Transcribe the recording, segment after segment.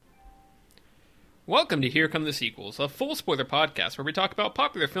Welcome to Here Come the Sequels, a full spoiler podcast where we talk about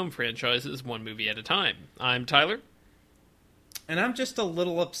popular film franchises one movie at a time. I'm Tyler. And I'm just a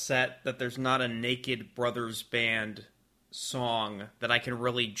little upset that there's not a Naked Brothers Band song that I can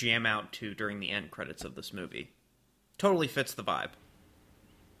really jam out to during the end credits of this movie. Totally fits the vibe.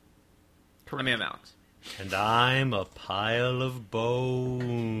 Correct. I'm Alex. And I'm a pile of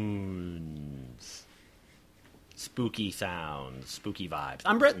bones. Spooky sounds, spooky vibes.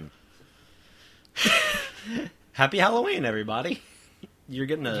 I'm Britton. Happy Halloween, everybody! You're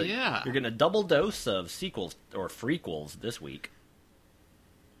getting a double dose of sequels or frequels this week.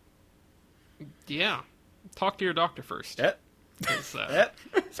 Yeah. Talk to your doctor first. Yep.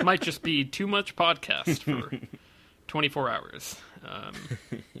 This might just be too much podcast for 24 hours.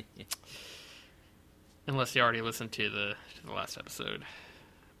 Unless you already listened to the last episode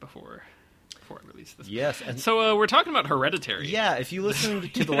before I released this. Yes. And so we're talking about Hereditary. yeah, if you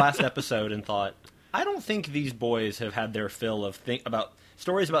listened to the last episode and thought, I don't think these boys have had their fill of about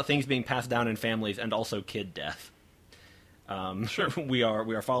stories about things being passed down in families and also kid death. Sure. we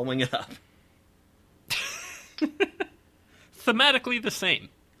are following it up. Thematically the same,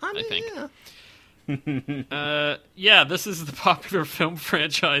 I think. Yeah. This is the popular film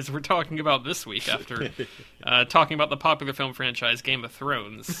franchise we're talking about this week after talking about the popular film franchise Game of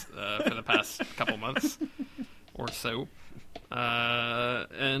Thrones for the past couple months or so.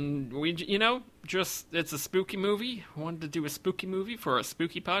 And we, it's a spooky movie. I wanted to do a spooky movie for a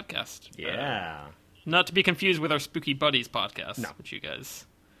spooky podcast. Yeah. Not to be confused with our Spooky Buddies podcast, No. which you guys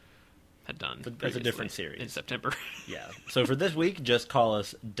had done. That's a different series. In September. Yeah. So for this week, just call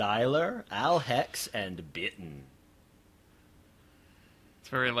us Dialer, Al Hex, and Bitten. It's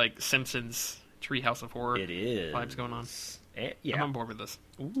very like Simpsons Treehouse of Horror. It is. Vibes going on. Yeah. I'm on board with this.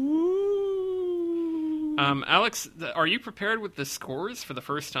 Ooh. Alex, are you prepared with the scores for the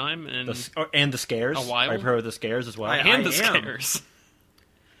first time in And the scares. a while? Are you prepared with the scares as well? and the I am. scares?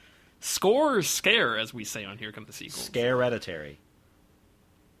 Scores scare, as we say on Here Come the Sequels. Scare-hereditary.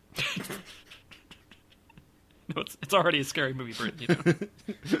 No, it's already a scary movie, Britt.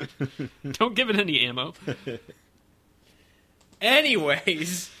 Don't give it any ammo.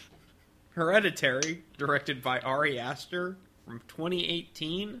 Anyways, Hereditary, directed by Ari Aster from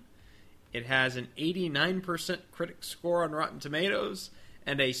 2018. It has an 89% critic score on Rotten Tomatoes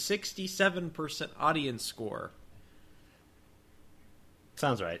and a 67% audience score.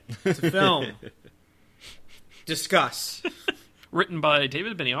 Sounds right. It's a film. Discuss. Written by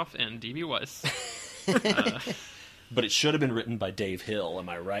David Benioff and D.B. Weiss. But it should have been written by Dave Hill. Am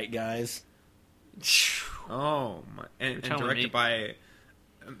I right, guys? Oh, my. And telling directed me. by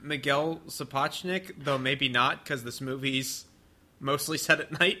Miguel Sapochnik, though maybe not, because this movie's mostly set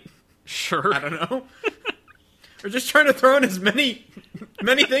at night. Sure. I don't know. We're just trying to throw in as many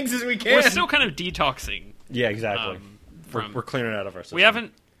things as we can. We're still kind of detoxing. Yeah, exactly. From- We're clearing it out of our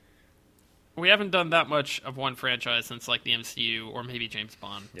system. We haven't done that much of one franchise since like the MCU or maybe James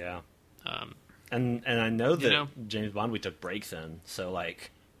Bond. Yeah. Um, And I know that know? James Bond we took breaks in, so like...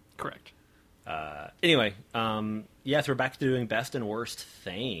 correct. Anyway, yes, we're back to doing best and worst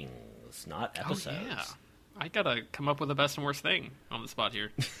things, not episodes. Oh yeah. I gotta come up with the best and worst thing on the spot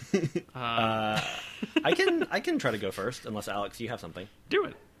here. I can try to go first, unless Alex, you have something. Do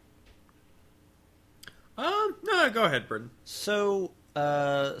it. No, go ahead, Britton. So,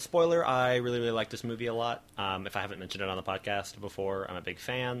 spoiler, I really, really like this movie a lot. If I haven't mentioned it on the podcast before, I'm a big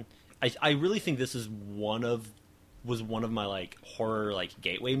fan. I really think this is was one of my like horror like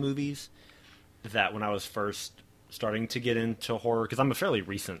gateway movies that when I was first starting to get into horror, because I'm a fairly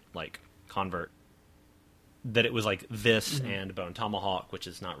recent like convert, that it was like this and Bone Tomahawk, which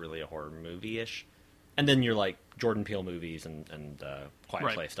is not really a horror movie-ish. And then you're like Jordan Peele movies and Quiet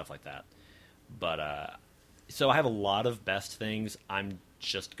Right. Place, stuff like that. But, so I have a lot of best things. I'm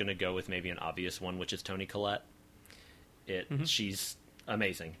just going to go with maybe an obvious one, which is Toni Collette. She's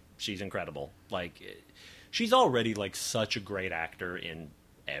amazing. She's incredible. Like, she's already like such a great actor in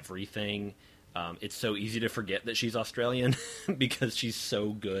everything. It's so easy to forget that she's Australian because she's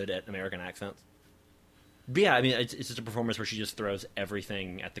so good at American accents. But yeah, I mean, it's just a performance where she just throws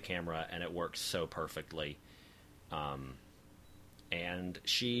everything at the camera and it works so perfectly. And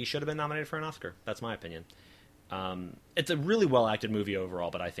she should have been nominated for an Oscar. That's my opinion. It's a really well-acted movie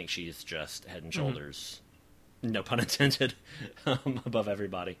overall, but I think she's just head and shoulders, no pun intended, above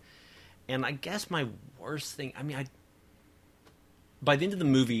everybody. And I guess my worst thing, I mean, by the end of the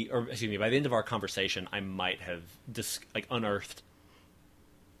movie, or excuse me, by the end of our conversation, I might have unearthed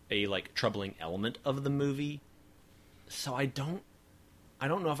a like troubling element of the movie. So I don't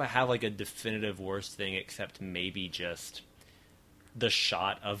know if I have like a definitive worst thing, except maybe just the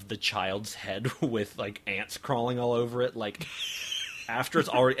shot of the child's head with like ants crawling all over it, like after it's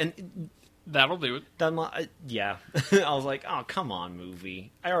already and That'll do it. then yeah, I was like, oh come on,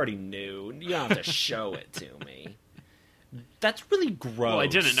 movie, I already knew. You don't have to show it to me. That's really gross. Well, I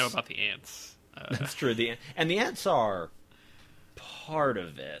didn't know about the ants. That's true. The ants are part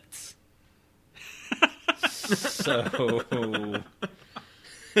of it. So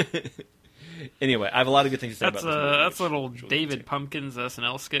anyway, I have a lot of good things to say about this movie. That's a little David Pumpkins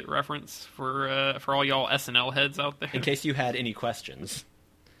SNL skit reference for all y'all SNL heads out there. In case you had any questions,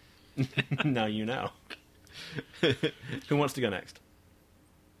 now you know. Who wants to go next?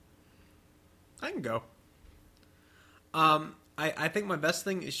 I can go. I think my best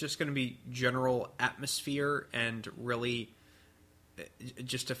thing is just going to be general atmosphere and really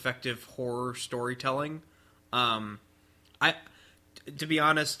just effective horror storytelling. To be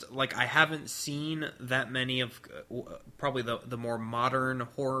honest, like I haven't seen that many of probably the more modern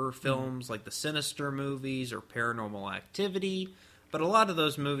horror films, like the Sinister movies or Paranormal Activity. But a lot of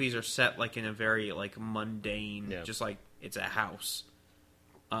those movies are set like in a very like mundane, just like it's a house.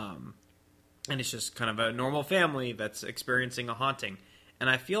 And it's just kind of a normal family that's experiencing a haunting. And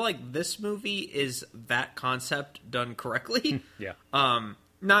I feel like this movie is that concept done correctly. Yeah.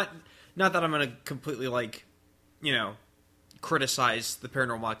 Not that I'm going to completely like, criticize the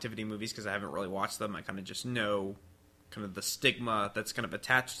Paranormal Activity movies because I haven't really watched them. I kind of just know kind of the stigma that's kind of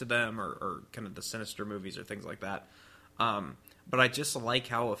attached to them or kind of the Sinister movies or things like that. But I just like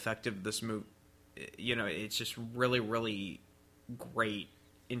how effective this movie, it's just really, really great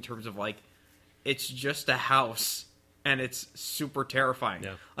in terms of like, it's just a house and it's super terrifying.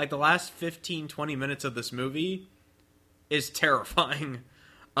 Yeah. Like the last 15, 20 minutes of this movie is terrifying.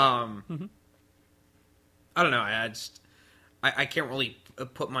 I don't know. I can't really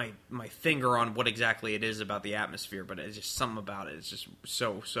put my finger on what exactly it is about the atmosphere, but it's just something about it. It's just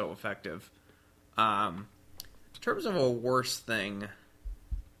so effective. In terms of a worst thing,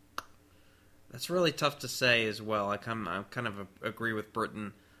 that's really tough to say as well. I kind of agree with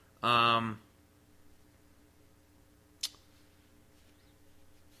Britton. I'm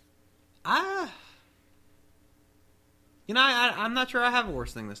not sure I have a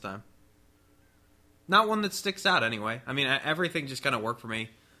worst thing this time. Not one that sticks out, anyway. I mean, everything just kind of worked for me.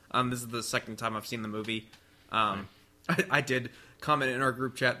 This is the second time I've seen the movie. I did comment in our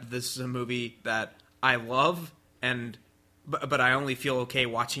group chat that this is a movie that I love, but I only feel okay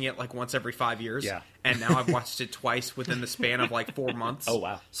watching it like once every 5 years. Yeah. And now I've watched it twice within the span of like 4 months. Oh,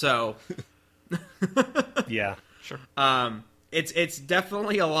 wow. So, Yeah, sure. it's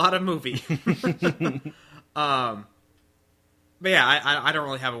definitely a lot of movie. But yeah, I don't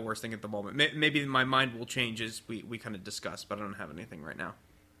really have a worst thing at the moment. Maybe my mind will change as we kind of discuss, but I don't have anything right now.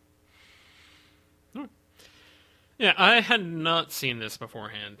 Yeah, I had not seen this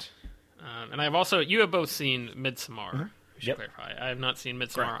beforehand. And you have both seen Midsommar. Mm-hmm. We should clarify. I have not seen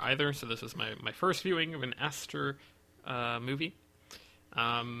Midsommar either, so this is my first viewing of an Aster movie.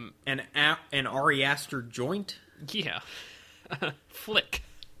 An Ari Aster joint? Yeah. Flick.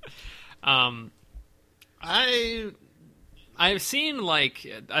 I've seen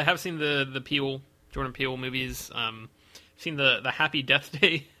the Jordan Peele movies. Seen the Happy Death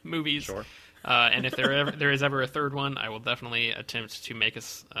Day movies. Sure. And if there is ever a third one, I will definitely attempt to make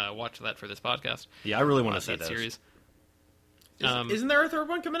us watch that for this podcast. Yeah, I really want to see that those. series. Isn't there a third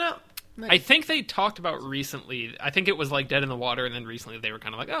one coming out? I think they talked about recently. I think it was like Dead in the Water, and then recently they were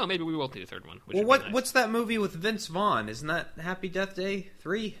kind of like, oh, maybe we will do a third one. Well, what's that movie with Vince Vaughn? Isn't that Happy Death Day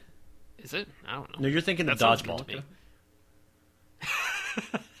 3? Is it? I don't know. No, you're thinking of sounds good Dodgeball. to me.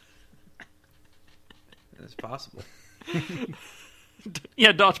 It's possible.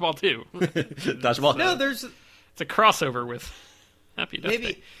 Yeah, Dodgeball too. Dodgeball. No, it's a crossover with Happy Death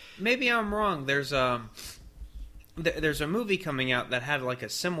Day. Maybe I'm wrong. There's a movie coming out that had like a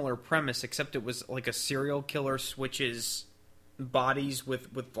similar premise, except it was like a serial killer switches bodies with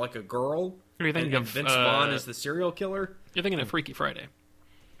like a girl. Are you thinking and of Vince Vaughn is the serial killer? You're thinking of Freaky Friday.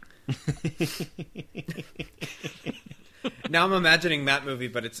 Now I'm imagining that movie,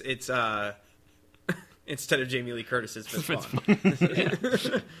 but it's instead of Jamie Lee Curtis, it's Vince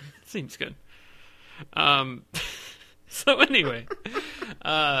Vaughn. Seems good. So anyway,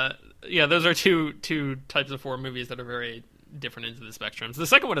 yeah, those are two types of horror movies that are very different ends of the spectrums. The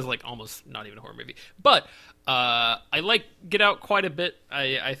second one is like almost not even a horror movie, but I like Get Out quite a bit.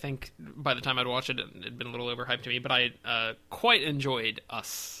 I think by the time I'd watched it, it'd been a little overhyped to me, but I quite enjoyed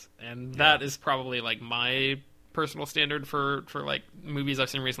Us, and that is probably like my personal standard for like movies I've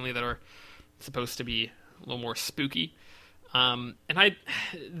seen recently that are supposed to be a little more spooky. And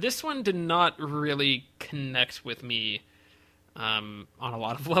this one did not really connect with me on a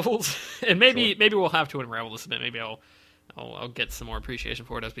lot of levels, and maybe we'll have to unravel this a bit. Maybe I'll get some more appreciation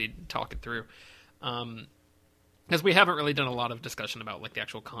for it as we talk it through, because we haven't really done a lot of discussion about like the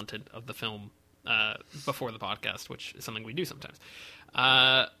actual content of the film before the podcast, which is something we do sometimes.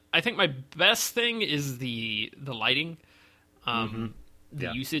 I think my best thing is the lighting,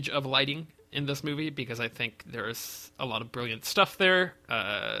 the usage of lighting in this movie, because I think there's a lot of brilliant stuff there.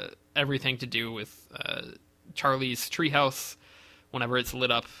 Everything to do with Charlie's treehouse, whenever it's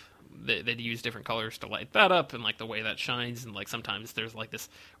lit up, they'd use different colors to light that up, and like the way that shines, and like sometimes there's like this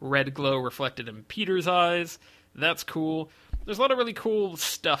red glow reflected in Peter's eyes. That's cool. There's a lot of really cool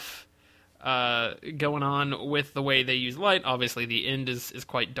stuff going on with the way they use light. Obviously, the end is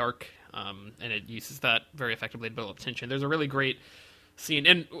quite dark, and it uses that very effectively to build up tension. There's a really great scene,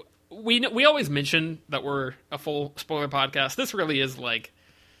 and we always mention that we're a full spoiler podcast. This really is like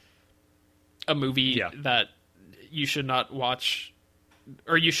a movie that you should not watch,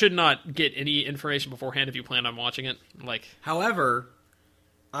 or you should not get any information beforehand if you plan on watching it. Like, however,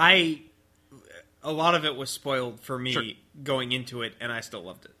 a lot of it was spoiled for me going into it, and I still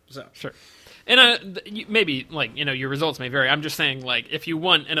loved it. So sure. And maybe, like, you know, your results may vary. I'm just saying, like, if you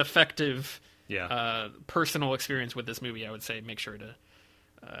want an effective personal experience with this movie, I would say make sure to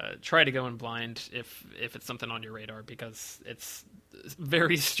try to go in blind if it's something on your radar, because it's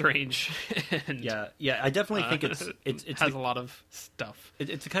very strange. And, I definitely think it has a lot of stuff.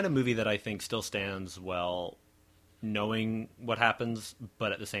 It's the kind of movie that I think still stands well knowing what happens,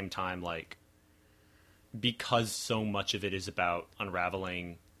 but at the same time, like, because so much of it is about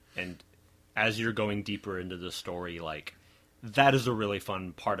unraveling, and as you're going deeper into the story, like, that is a really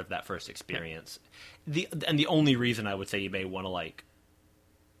fun part of that first experience. The only reason I would say you may want to, like,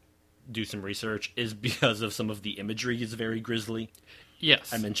 do some research is because of some of the imagery is very grisly.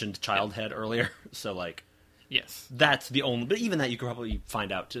 Yes. I mentioned child head earlier, so, like, yes, that's the only, but even that you could probably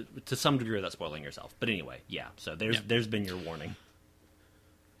find out to some degree without spoiling yourself. But anyway, so there's been your warning.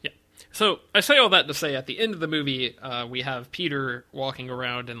 So I say all that to say, at the end of the movie, we have Peter walking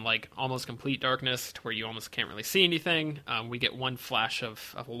around in like almost complete darkness, to where you almost can't really see anything. We get one flash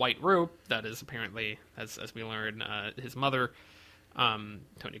of a white rope that is apparently, as we learn, his mother,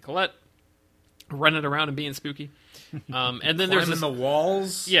 Toni Collette, running around and being spooky. And then there's the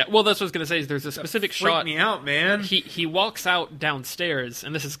walls. Yeah, well, that's what I was going to say. Is there's a specific shot. Freak me out, man. He walks out downstairs,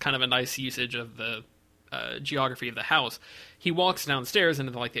 and this is kind of a nice usage of the geography of the house. He walks downstairs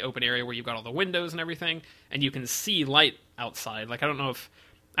into the open area where you've got all the windows and everything, and you can see light outside. Like, I don't know if,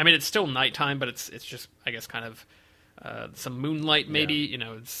 I mean, it's still nighttime, but it's just, I guess, kind of some moonlight maybe. You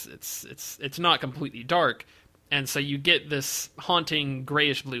know, it's not completely dark, and so you get this haunting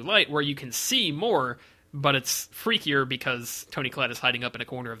grayish blue light where you can see more, but it's freakier because Toni Collette is hiding up in a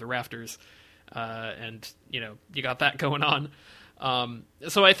corner of the rafters, and you know, you got that going on.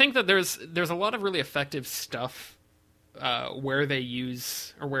 So I think that there's a lot of really effective stuff where they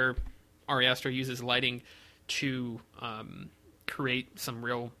use, or where Ari Aster uses lighting to create some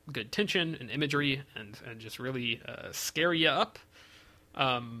real good tension and imagery, and just really scare you up.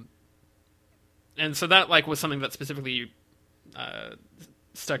 And so that was something that specifically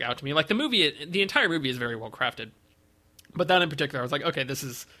stuck out to me. Like, the entire movie is very well crafted, but that in particular, I was like, okay, this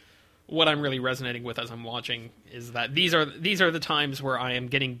is what I'm really resonating with as I'm watching, is that these are the times where I am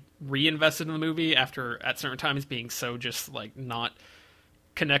getting reinvested in the movie after, at certain times, being so just not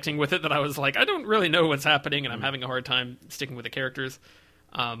connecting with it that I was like, I don't really know what's happening, and I'm having a hard time sticking with the characters.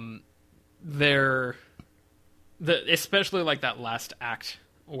 Especially that last act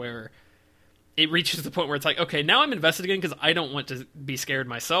where it reaches the point where it's like, okay, now I'm invested again because I don't want to be scared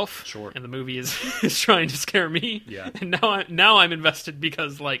myself. Sure. And the movie is trying to scare me. Yeah. And now I'm invested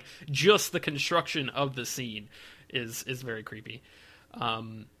because just the construction of the scene is very creepy.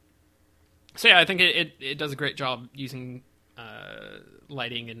 So yeah, I think it does a great job using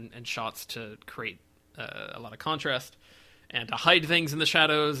lighting and shots to create a lot of contrast and to hide things in the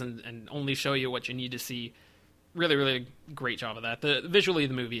shadows and only show you what you need to see. Really, really great job of that. Visually,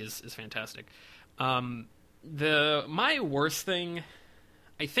 the movie is fantastic. My worst thing,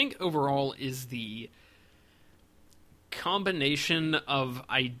 I think, overall, is the combination of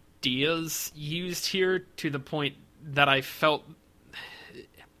ideas used here, to the point that I felt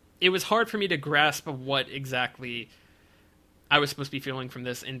it was hard for me to grasp what exactly I was supposed to be feeling from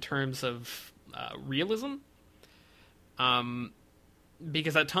this in terms of realism.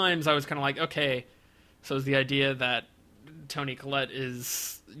 Because at times I was kind of like, okay, so is the idea that Toni Collette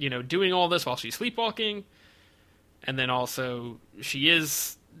is, doing all this while she's sleepwalking, and then also she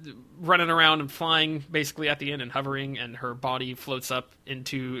is running around and flying basically at the end and hovering, and her body floats up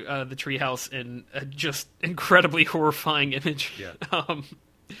into the treehouse in a just incredibly horrifying image. Yeah.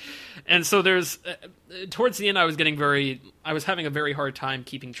 And so there's towards the end I was having a very hard time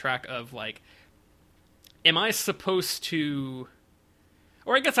keeping track of, like, am I supposed to,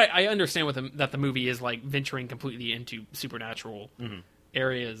 or I guess I understand that the movie is like venturing completely into supernatural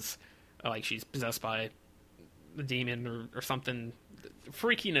areas, like she's possessed by the demon or something.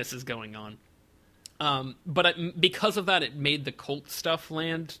 Freakiness is going on, but because of that, it made the cult stuff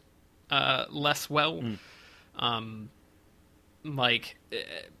land less well. Like,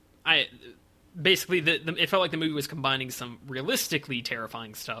 I basically it felt like the movie was combining some realistically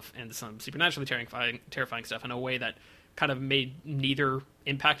terrifying stuff and some supernaturally terrifying stuff in a way that kind of made neither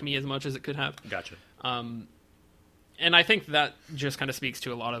impact me as much as it could have. Gotcha. And I think that just kind of speaks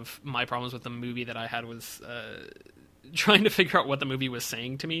to a lot of my problems with the movie that I had was trying to figure out what the movie was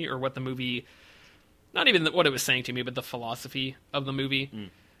saying to me, or what the movie, not even what it was saying to me, but the philosophy of the movie.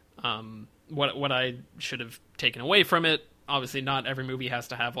 What I should have taken away from it. Obviously, not every movie has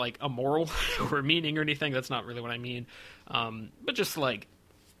to have, like, a moral or a meaning or anything. That's not really what I mean. But just, like,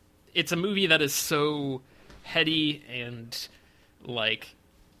 it's a movie that is so heady and, like,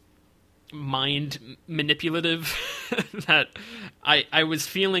 mind manipulative that I was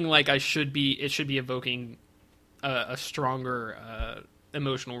feeling like it should be evoking a stronger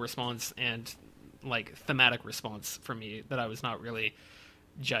emotional response and, like, thematic response for me that I was not really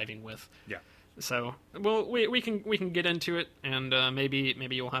jiving with. Yeah. So, well, we can get into it, and maybe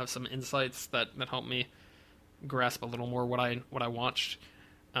you'll have some insights that help me grasp a little more what I watched.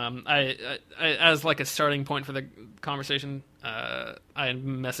 I as like a starting point for the conversation, I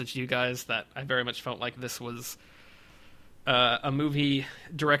messaged you guys that I very much felt like this was a movie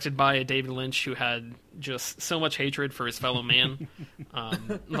directed by a David Lynch who had just so much hatred for his fellow man.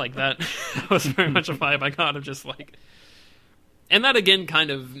 Like that was very much a vibe I got of just like. And that, again, kind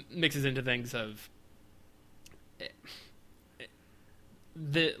of mixes into things of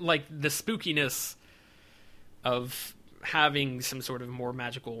the spookiness of having some sort of more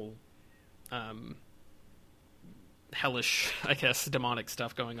magical, hellish, I guess, demonic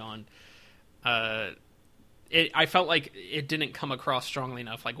stuff going on. I felt like it didn't come across strongly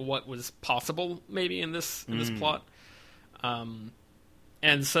enough, like what was possible maybe in this plot.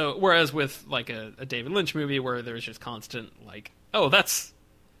 And so, whereas with like a David Lynch movie where there's just constant like, oh, that's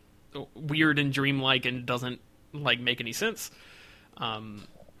weird and dreamlike and doesn't like make any sense.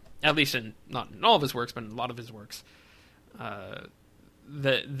 At least not in all of his works, but in a lot of his works.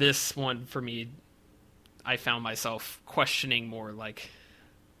 This one for me, I found myself questioning more like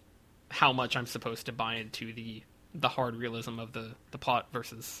how much I'm supposed to buy into the hard realism of the plot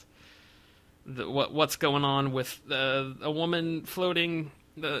versus what's going on with a woman floating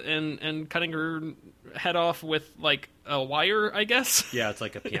and cutting her head off with like a wire, I guess. Yeah, it's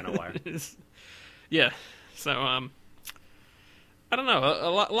like a piano wire. Yeah, so I don't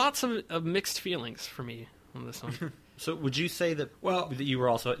know. Lots of mixed feelings for me on this one. So, would you say that that you were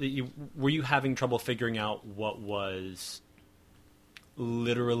also were you having trouble figuring out what was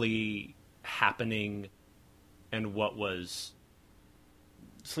literally happening and what was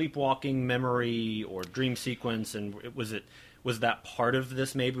sleepwalking memory or dream sequence, and was that part of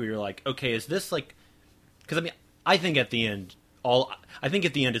this maybe where you're like, okay, is this like, because I mean I think at the end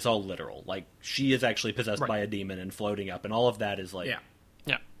it's all literal, like she is actually possessed by a demon and floating up, and all of that is like, yeah.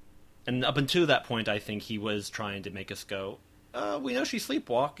 And up until that point I think he was trying to make us go, we know she's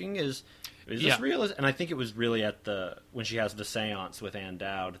sleepwalking, is this real? And I think it was really when she has the seance with Ann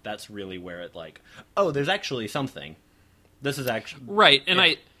Dowd, that's really where it like, oh, there's actually something. This is actually right, and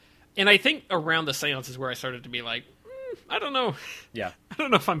I think around the seance is where I started to be like, I don't know. Yeah, I don't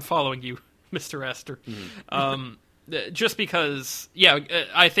know if I'm following you, Mr. Astor. Mm-hmm. Just because,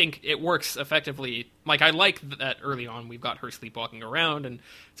 I think it works effectively. Like, I like that early on we've got her sleepwalking around, and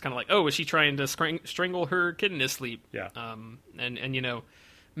it's kind of like, oh, is she trying to strangle her kid in his sleep? Yeah. And you know,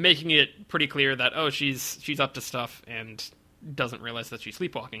 making it pretty clear that, oh, she's up to stuff and doesn't realize that she's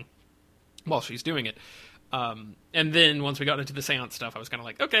sleepwalking while she's doing it. And then once we got into the seance stuff, I was kind of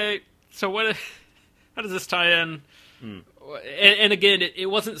like, okay, so how does this tie in? And again, it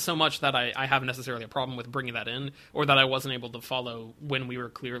wasn't so much that I have necessarily a problem with bringing that in, or that I wasn't able to follow when we were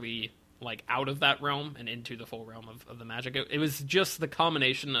clearly like out of that realm and into the full realm of the magic. It was just the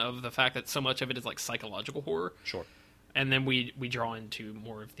combination of the fact that so much of it is like psychological horror. Sure. And then we draw into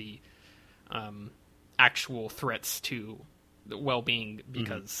more of the actual threats to the well-being,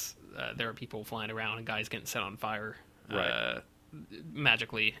 because there are people flying around and guys getting set on fire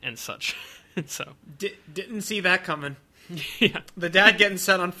magically and such. So didn't see that coming. Yeah. The dad getting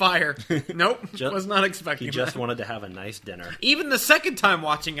set on fire. Nope, was not expecting He just that. wanted to have a nice dinner. Even the second time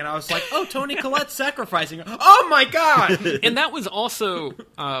watching it, I was like, "Oh, Toni Collette's sacrificing." Oh my god! And that was also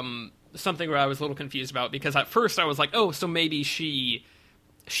something where I was a little confused about, because at first I was like, oh, so maybe she's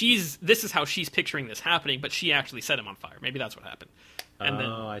this is how she's picturing this happening, but she actually set him on fire. Maybe that's what happened. And then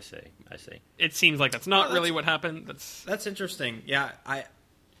I see. it seems like that's not Well, really what happened. That's interesting. Yeah,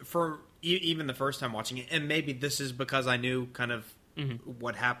 even the first time watching it, and maybe this is because I knew kind of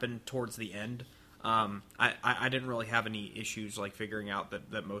what happened towards the end. I didn't really have any issues like figuring out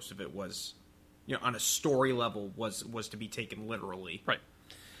that most of it was, on a story level was to be taken literally. Right.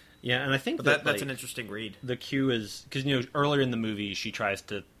 Yeah, and I think But that's like, an interesting read. the cue is because earlier in the movie she tries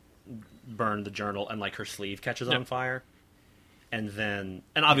to burn the journal and like her sleeve catches on fire, and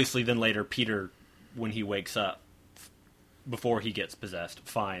obviously then later Peter, when he wakes up before he gets possessed,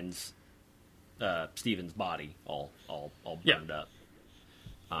 finds Stephen's body all burned up.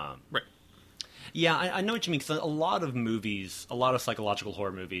 Right. Yeah, I know what you mean. 'Cause a lot of movies, a lot of psychological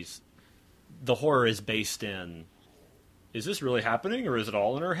horror movies, the horror is based in, is this really happening or is it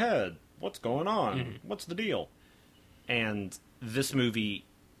all in her head? What's going on? What's the deal? And this movie,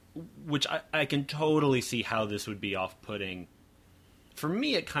 which I can totally see how this would be off-putting. For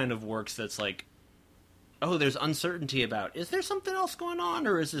me, it kind of works that's like, oh, there's uncertainty about, is there something else going on,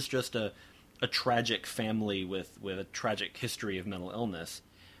 or is this just a tragic family with a tragic history of mental illness?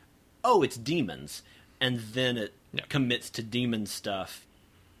 Oh, it's demons. And then it commits to demon stuff,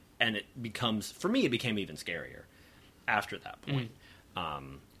 and it becomes, for me, it became even scarier after that point.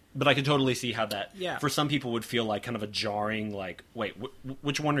 But I can totally see how that, for some people, would feel like kind of a jarring, like, wait,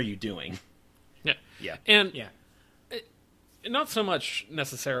 which one are you doing? Yeah. Yeah. And not so much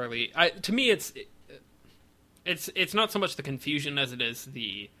necessarily. To me, it's not so much the confusion as it is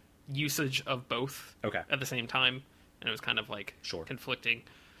the usage of both at the same time, and it was kind of like conflicting.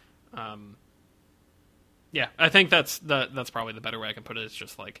 I think that's probably the better way I can put it. It's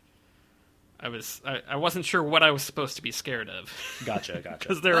just like I wasn't sure what I was supposed to be scared of. Gotcha.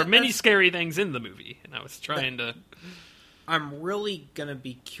 Because there are many scary things in the movie, and I was trying to. I'm really gonna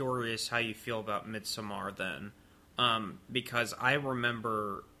be curious how you feel about Midsommar then, because I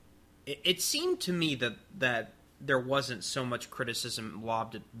remember it seemed to me that there wasn't so much criticism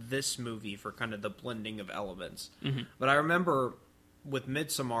lobbed at this movie for kind of the blending of elements, but I remember with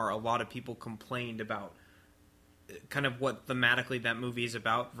Midsommar, a lot of people complained about kind of what thematically that movie is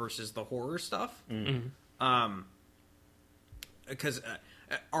about versus the horror stuff. Because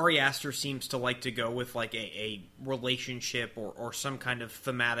Ari Aster seems to like to go with like a relationship or some kind of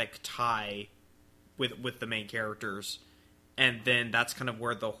thematic tie with the main characters, and then that's kind of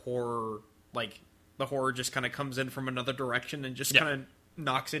where the horror just kind of comes in from another direction and just kind of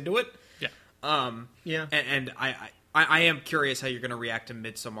knocks into it. And I am curious how you're going to react to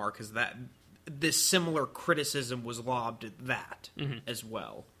Midsommar, because this similar criticism was lobbed at that as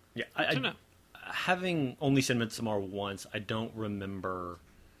well. Yeah, I don't know. Having only seen Midsommar once, I don't remember.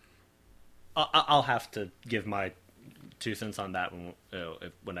 I'll have to give my 2 cents on that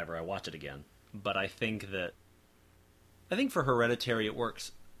whenever I watch it again. But I think for Hereditary it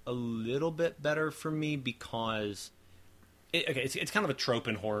works a little bit better for me because it's kind of a trope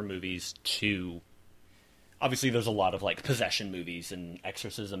in horror movies to. Obviously, there's a lot of like possession movies and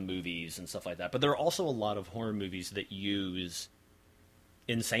exorcism movies and stuff like that, but there are also a lot of horror movies that use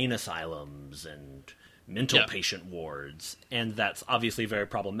insane asylums and mental patient wards, and that's obviously very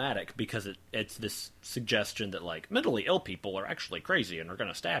problematic because it's this suggestion that like mentally ill people are actually crazy and are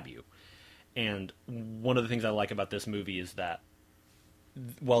going to stab you. And one of the things I like about this movie is that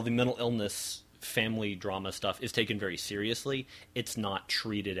while the mental illness family drama stuff is taken very seriously, it's not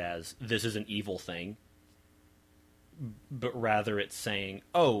treated as this is an evil thing. But rather it's saying,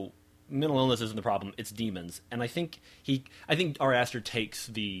 oh, mental illness isn't the problem, it's demons. And I think Ari Aster takes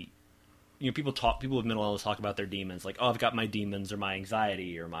the, people with mental illness talk about their demons, like, oh, I've got my demons or my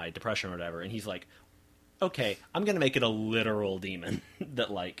anxiety or my depression or whatever. And he's like, okay, I'm going to make it a literal demon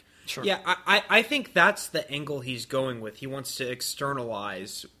that like... Sure. Yeah, I think that's the angle he's going with. He wants to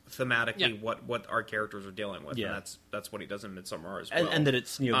externalize thematically what our characters are dealing with. Yeah. And that's what he does in Midsommar as well. And that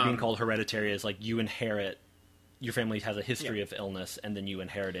it's, being called hereditary is like you inherit... Your family has a history of illness, and then you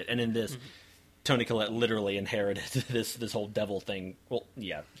inherit it. And in this, Toni Collette literally inherited this whole devil thing. Well,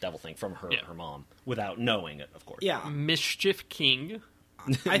 devil thing from her mom without knowing it, of course. Yeah, Mischief King.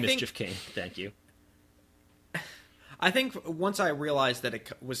 Mischief King. Thank you. I think once I realized that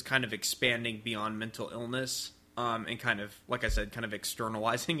it was kind of expanding beyond mental illness, and kind of, like I said, kind of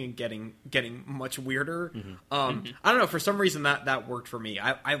externalizing and getting much weirder. I don't know. For some reason, that worked for me.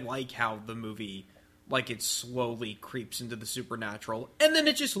 I like how the movie like it slowly creeps into the supernatural, and then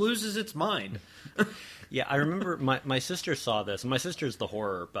it just loses its mind. Yeah, I remember my sister saw this. My sister's the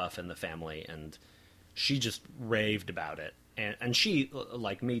horror buff in the family, and she just raved about it. And she,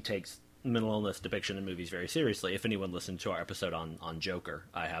 like me, takes mental illness depiction in movies very seriously. If anyone listened to our episode on Joker,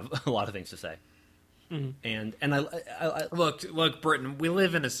 I have a lot of things to say. Mm-hmm. And I look, Britton, we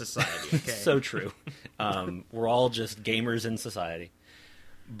live in a society. Okay? So true. We're all just gamers in society.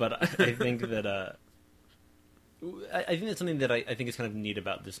 But I think that I think that's something that I think is kind of neat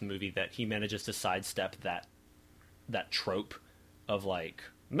about this movie, that he manages to sidestep that trope of like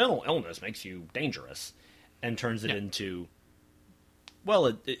mental illness makes you dangerous, and turns it into,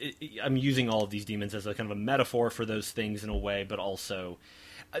 well, I'm using all of these demons as a kind of a metaphor for those things in a way, but also,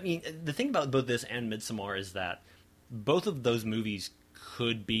 I mean, the thing about both this and Midsommar is that both of those movies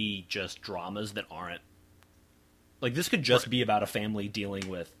could be just dramas that aren't, like, this could just be about a family dealing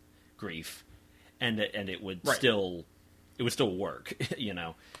with grief, and it would still work, you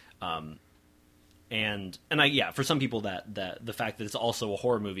know. And for some people that the fact that it's also a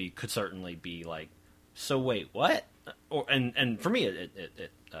horror movie could certainly be like, so wait, what? Or and for me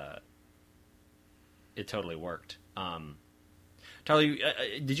it totally worked. Tyler,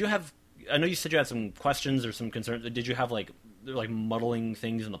 did you have? I know you said you had some questions or some concerns. Did you have like muddling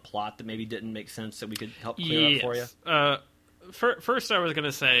things in the plot that maybe didn't make sense that we could help clear up for you? First, I was going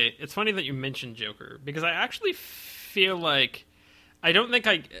to say, it's funny that you mentioned Joker, because I actually feel like I don't think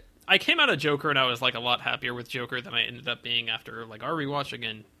I came out of Joker and I was like a lot happier with Joker than I ended up being after like our rewatch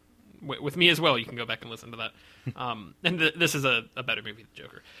again. With me as well, you can go back and listen to that. And this is a better movie than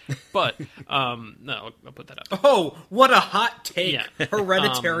Joker. But, no, I'll put that up. Oh, what a hot take. Yeah.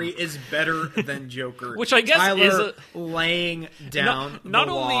 Hereditary is better than Joker. Which I guess Tyler is laying down not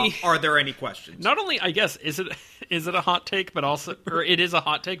the only, law. Are there any questions? Not only, I guess, is it a hot take, but also, or it is a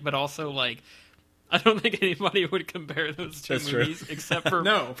hot take, but also, like, I don't think anybody would compare those two movies except for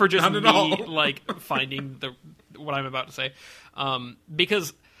for just me, like, finding what I'm about to say.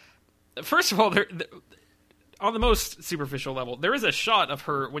 Because... First of all, on the most superficial level, there is a shot of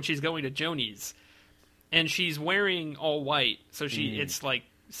her when she's going to Joni's, and she's wearing all white, so it's like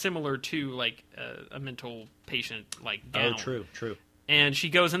similar to like a mental patient like gown. Oh, true. And she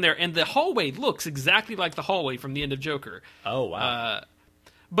goes in there, and the hallway looks exactly like the hallway from the end of Joker. Oh wow!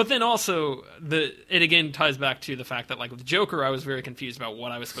 But then also it again ties back to the fact that like with Joker, I was very confused about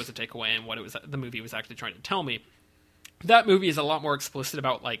what I was supposed to take away and what the movie was actually trying to tell me. That movie is a lot more explicit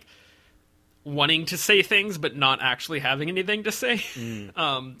about like wanting to say things but not actually having anything to say.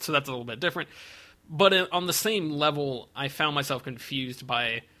 So that's a little bit different. But on the same level, I found myself confused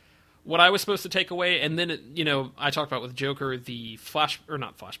by what I was supposed to take away. And then, I talked about with Joker, the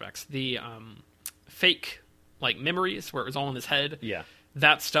not flashbacks, the fake like memories where it was all in his head. Yeah.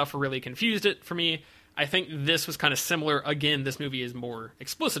 That stuff really confused it for me. I think this was kind of similar. Again, this movie is more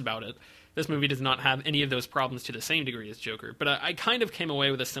explicit about it. This movie does not have any of those problems to the same degree as Joker. But I kind of came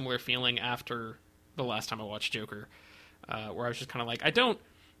away with a similar feeling after the last time I watched Joker, where I was just kind of like, I don't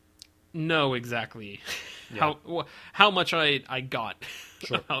know exactly how much I got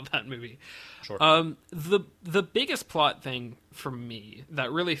about that movie. Sure. The biggest plot thing for me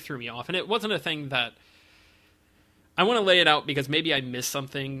that really threw me off, and it wasn't a thing that... I want to lay it out because maybe I missed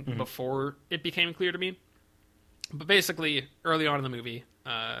something before it became clear to me. But basically, early on in the movie,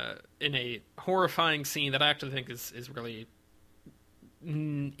 in a horrifying scene that I actually think is really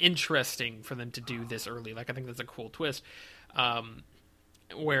interesting for them to do this early. Like, I think that's a cool twist.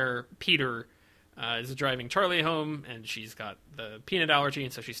 Where Peter is driving Charlie home, and she's got the peanut allergy,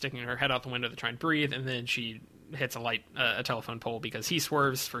 and so she's sticking her head out the window to try and breathe, and then she hits a telephone pole because he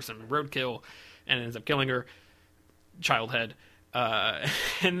swerves for some roadkill and ends up killing her. Child head.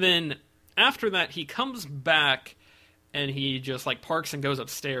 And then after that, he comes back and he just like parks and goes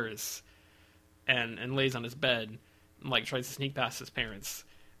upstairs and lays on his bed and like tries to sneak past his parents.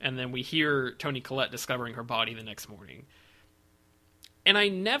 And then we hear Toni Collette discovering her body the next morning. And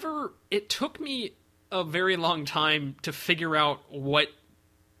it took me a very long time to figure out what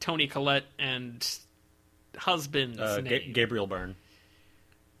Toni Collette and husband's name. Gabriel Byrne.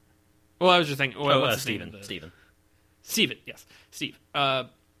 Well, I was just thinking... Steven, yes. Steve.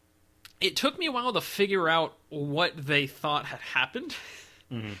 It took me a while to figure out what they thought had happened.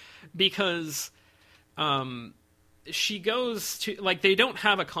 Because she goes to... Like, they don't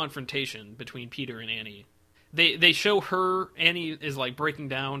have a confrontation between Peter and Annie. They show her... Annie is, like, breaking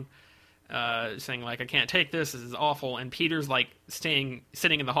down, saying, like, I can't take this is awful. And Peter's, like, sitting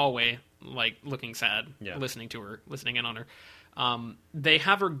in the hallway, like, looking sad, listening in on her. They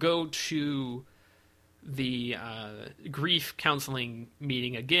have her go to... the grief counseling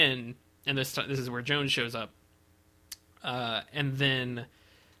meeting again and this is where Joan shows up, and then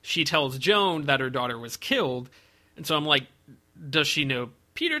she tells Joan that her daughter was killed, and so I'm like, does she know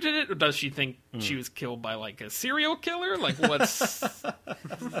Peter did it, or does she think she was killed by like a serial killer? Like, what's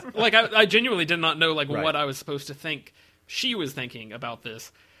like I genuinely did not know like what I was supposed to think she was thinking about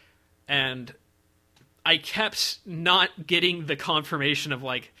this, and I kept not getting the confirmation of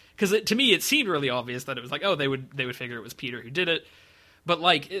like, because to me it seemed really obvious that it was like, oh, they would figure it was Peter who did it, but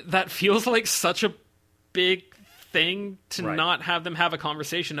like that feels like such a big thing to not have them have a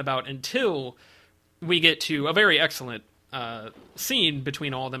conversation about until we get to a very excellent scene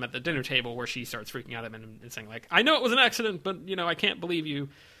between all of them at the dinner table where she starts freaking out at him and saying like, I know it was an accident, but I can't believe you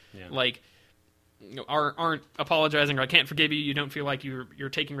like aren't apologizing, or I can't forgive you. You don't feel like you're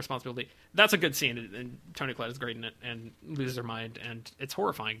taking responsibility. That's a good scene, and Toni Collette is great in it and loses her mind, and it's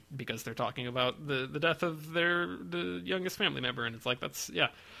horrifying because they're talking about the death of the youngest family member, and it's like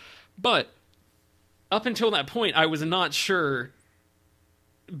but up until that point I was not sure,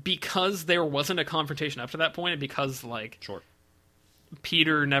 because there wasn't a confrontation up to that point, and because like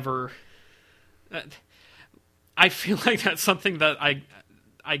Peter never I feel like that's something that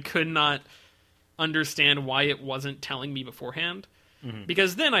I could not understand why it wasn't telling me beforehand,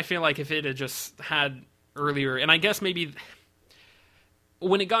 because then I feel like if it had just had earlier, and I guess maybe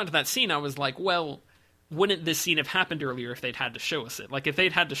when it got to that scene I was like, well, wouldn't this scene have happened earlier if they'd had to show us it? Like if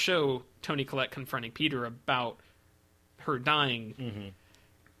they'd had to show Toni Collette confronting Peter about her dying,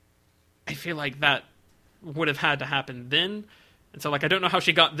 I feel like that would have had to happen then. And so, like, I don't know how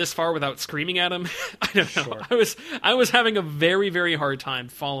she got this far without screaming at him. I don't know. I was having a very, very hard time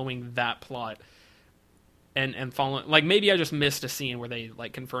following that plot, and following, like, maybe I just missed a scene where they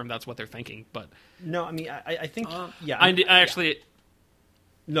like confirm that's what they're thinking. But no, I mean, I think I actually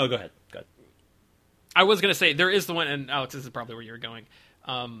no. Go ahead. I was gonna say there is the one, and Alex, this is probably where you're going.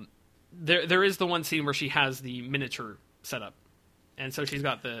 There is the one scene where she has the miniature set up, and so she's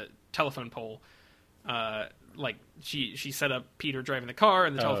got the telephone pole. Like she set up Peter driving the car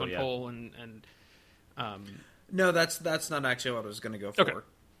and the telephone pole, and no, that's not actually what I was going to go for. Okay.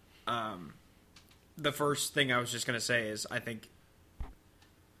 The first thing I was just going to say is I think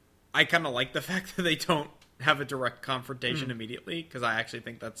I kind of like the fact that they don't have a direct confrontation immediately, because I actually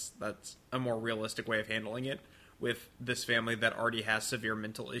think that's a more realistic way of handling it with this family that already has severe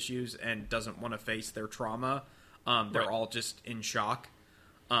mental issues and doesn't want to face their trauma. They're all just in shock,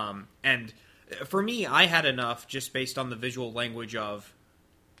 and for me, I had enough just based on the visual language of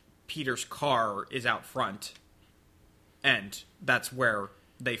Peter's car is out front, and that's where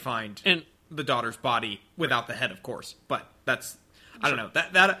they find the daughter's body without the head, of course. But that's, I don't know,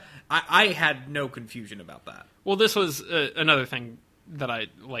 that I had no confusion about that. Well, this was another thing that I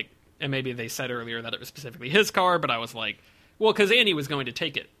like, and maybe they said earlier that it was specifically his car, but I was like, well, because Annie was going to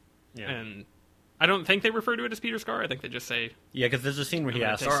take it, and I don't think they refer to it as Peter's car. I think they just say... Yeah, because there's a scene where he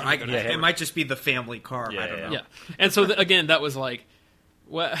asks... It might just be the family car. I don't know. Yeah. And so, again, that was like...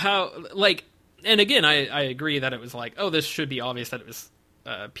 how... Like... And again, I agree that it was like, oh, this should be obvious that it was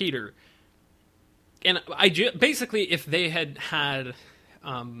Peter. And basically, if they had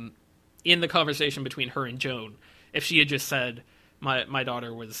in the conversation between her and Joan, if she had just said, my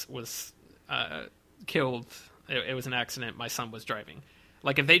daughter was killed, it was an accident, my son was driving...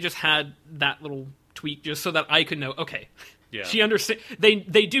 Like, if they just had that little tweak just so that I could know, okay, she understands. They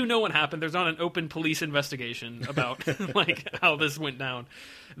do know what happened. There's not an open police investigation about, like, how this went down.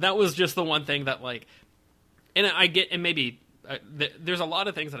 That was just the one thing that, like, and I get, and maybe there's a lot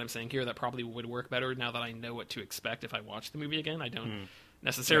of things that I'm saying here that probably would work better now that I know what to expect if I watch the movie again. I don't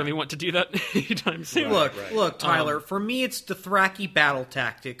necessarily want to do that anytime soon. Look, Tyler, for me it's Dothraki battle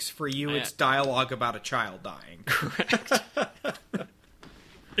tactics. For you, it's dialogue about a child dying. Correct.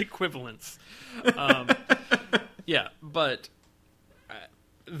 Equivalence. But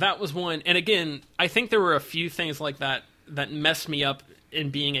that was one. And again, I think there were a few things like that messed me up in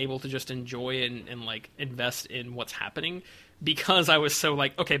being able to just enjoy and like invest in what's happening, because I was so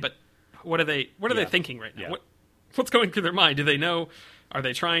like, okay, but what are they thinking right now? What's going through their mind? Do they know? Are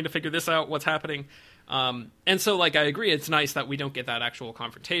they trying to figure this out? What's happening? And so, like, I agree, it's nice that we don't get that actual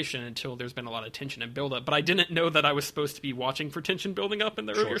confrontation until there's been a lot of tension and build-up, but I didn't know that I was supposed to be watching for tension building up in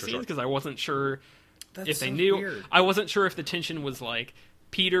the earlier scenes, because I wasn't sure if they knew. Weird. I wasn't sure if the tension was, like,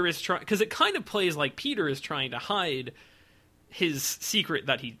 Peter is trying... Because it kind of plays like Peter is trying to hide his secret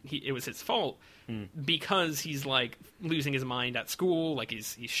that it was his fault, because he's, like, losing his mind at school, like,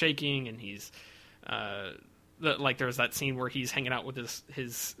 he's shaking, and he's... like there's that scene where he's hanging out with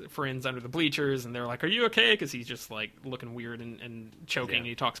his friends under the bleachers, and they're like, "Are you okay?" Because he's just like looking weird and choking. And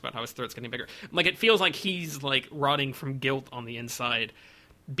he talks about how his throat's getting bigger. Like, it feels like he's like rotting from guilt on the inside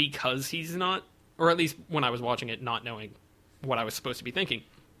because he's not, or at least when I was watching it, not knowing what I was supposed to be thinking.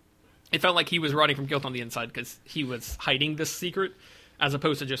 It felt like he was rotting from guilt on the inside because he was hiding this secret, as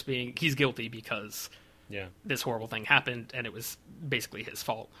opposed to just being, he's guilty because this horrible thing happened and it was basically his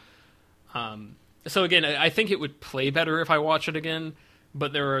fault. So again, I think it would play better if I watch it again,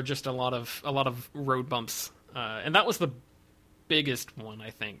 but there are just a lot of road bumps, and that was the biggest one, I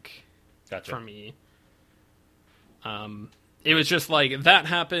think, for me. It was just like that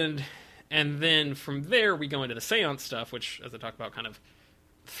happened, and then from there we go into the seance stuff, which, as I talked about, kind of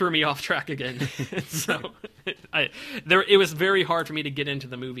threw me off track again. So it was very hard for me to get into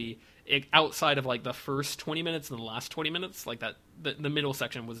the movie outside of like the first 20 minutes and the last 20 minutes. Like that, the middle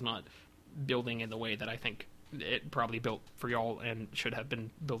section was not building in the way that I think it probably built for y'all and should have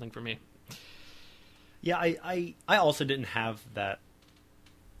been building for me. Yeah, I also didn't have that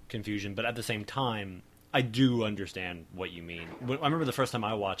confusion, but at the same time, I do understand what you mean. I remember the first time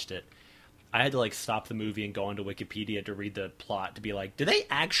I watched it, I had to like stop the movie and go onto Wikipedia to read the plot to be like, did they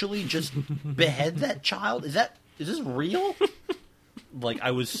actually just behead that child? Is this real? Like,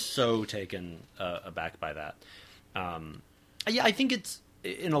 I was so taken aback by that. Yeah, I think it's,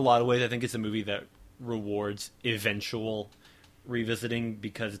 in a lot of ways, I think it's a movie that rewards eventual revisiting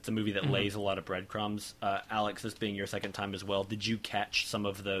because it's a movie that lays a lot of breadcrumbs. Alex, this being your second time as well, did you catch some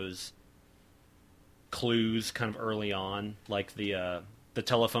of those clues kind of early on? Like the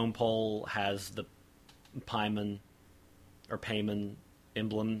telephone pole has the Paimon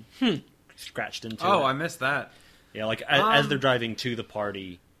emblem scratched into it. Oh, I missed that. Yeah, like as they're driving to the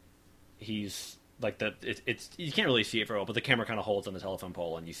party, he's like it's you can't really see it for a while, but the camera kind of holds on the telephone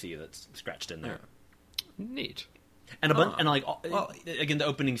pole and you see that's scratched in there. Yeah. Neat. And again, the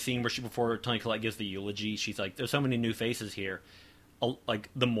opening scene where before Toni Collette gives the eulogy, she's like, "There's so many new faces here." Like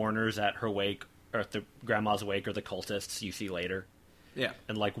the mourners at her wake or at the grandma's wake are the cultists you see later. Yeah,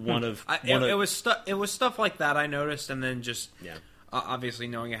 and like it was stuff like that I noticed, and then just obviously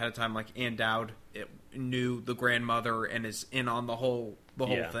knowing ahead of time, like Ann Dowd knew the grandmother and is in on the whole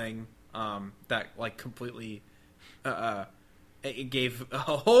thing. That like completely it gave a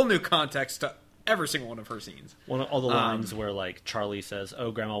whole new context to every single one of her scenes. All the lines where like Charlie says,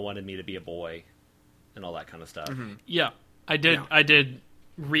 "Oh, Grandma wanted me to be a boy," and all that kind of stuff. Mm-hmm. Yeah, I did. Yeah. I did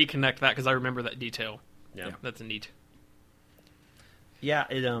reconnect that because I remember that detail. Yeah, that's neat. Yeah,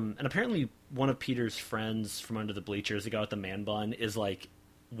 and apparently one of Peter's friends from under the bleachers, the guy with the man bun, is like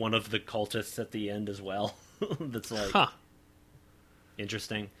one of the cultists at the end as well. That's like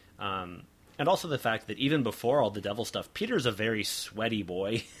interesting. And also the fact that even before all the devil stuff, Peter's a very sweaty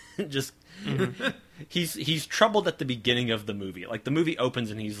boy. Just he's troubled at the beginning of the movie. Like the movie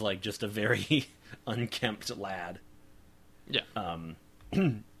opens and he's like just a very unkempt lad. Yeah.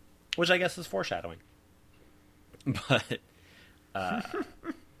 Which I guess is foreshadowing. But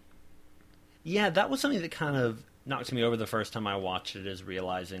yeah, that was something that kind of knocked me over the first time I watched it, is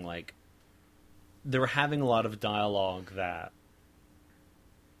realizing like they were having a lot of dialogue that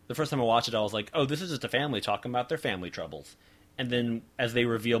the first time I watched it, I was like, oh, this is just a family talking about their family troubles. And then as they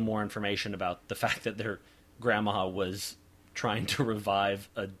reveal more information about the fact that their grandma was trying to revive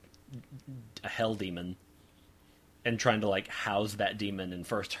a hell demon and trying to like house that demon in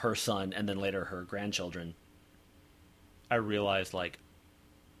first her son and then later her grandchildren, I realized like,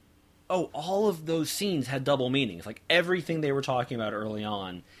 oh, all of those scenes had double meanings. Like everything they were talking about early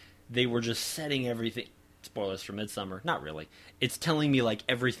on, they were just setting everything. Spoilers for Midsommar. Not really. It's telling me, like,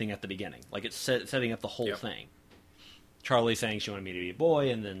 everything at the beginning. Like, it's setting up the whole thing. Charlie saying she wanted me to be a boy,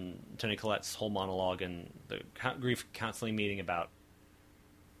 and then Toni Collette's whole monologue and the grief counseling meeting about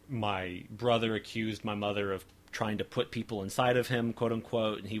my brother accused my mother of trying to put people inside of him,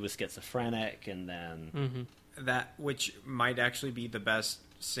 quote-unquote, and he was schizophrenic, and then... That, which might actually be the best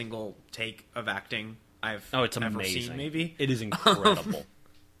single take of acting I've it's ever amazing. seen, maybe. It is incredible.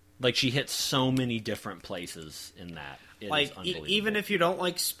 Like, she hits so many different places in that. It is unbelievable. Even if you don't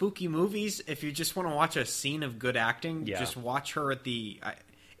like spooky movies, if you just want to watch a scene of good acting, just watch her at the...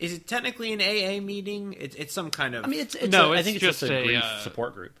 is it technically an AA meeting? It's some kind of... I mean, I think it's just a grief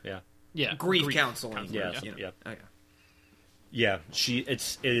support group, Yeah. Grief counseling. Yeah. Okay. Yeah,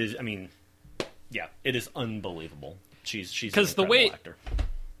 it is, I mean, yeah, it is unbelievable. She's an because the incredible way, actor.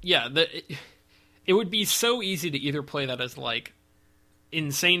 Yeah, it would be so easy to either play that as like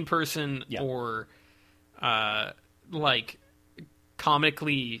insane person or like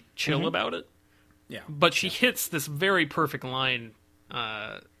comically chill about it. Yeah, but she hits this very perfect line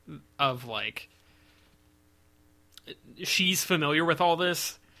of like she's familiar with all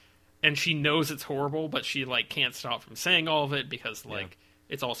this and she knows it's horrible, but she like can't stop from saying all of it because like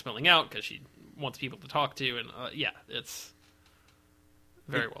it's all spilling out because she wants people to talk to, and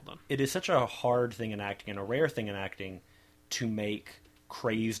Very well done. It is such a hard thing in acting and a rare thing in acting to make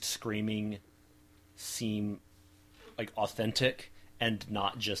crazed screaming seem like authentic and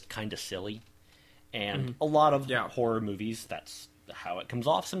not just kind of silly. And a lot of horror movies, that's how it comes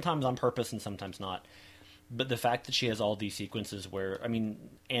off, sometimes on purpose and sometimes not. But the fact that she has all these sequences where, I mean,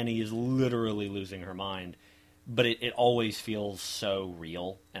 Annie is literally losing her mind, but it always feels so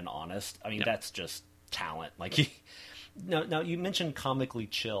real and honest. I mean, that's just talent. Like, now you mentioned comically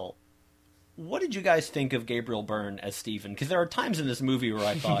chill. What did you guys think of Gabriel Byrne as Stephen? Because there are times in this movie where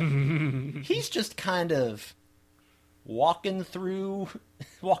I thought he's just kind of walking through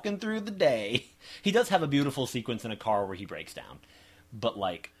the day. He does have a beautiful sequence in a car where he breaks down, but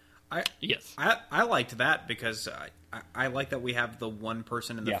like, I liked that because I like that we have the one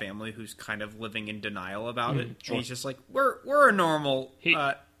person in the family who's kind of living in denial about it. Sure. And he's just like, we're a normal.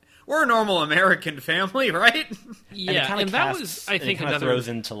 We're a normal American family, right? Yeah, and that was, I think, another throws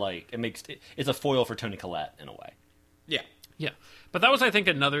into like it's a foil for Toni Collette in a way. Yeah, but that was, I think,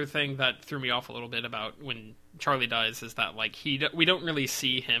 another thing that threw me off a little bit about when Charlie dies is that like we don't really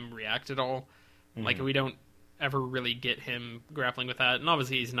see him react at all. Mm-hmm. Like we don't ever really get him grappling with that, and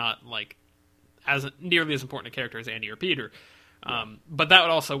obviously he's not like as nearly as important a character as Andy or Peter. But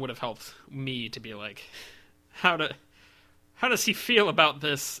that would have helped me to be like, how does he feel about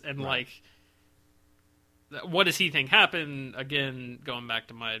this, and like, what does he think happened? Again, going back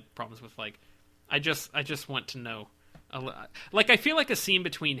to my problems with like, I just want to know. Like, I feel like a scene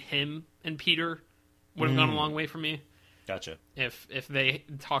between him and Peter would have gone a long way for me. Gotcha. If they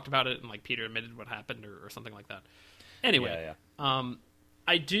talked about it and like Peter admitted what happened or something like that. Anyway,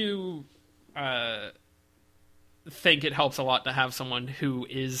 I do think it helps a lot to have someone who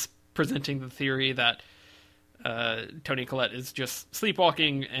is presenting the theory that Toni Collette is just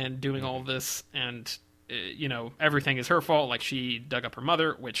sleepwalking and doing all of this, and everything is her fault. Like, she dug up her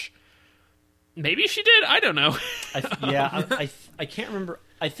mother, which maybe she did. I don't know. I can't remember.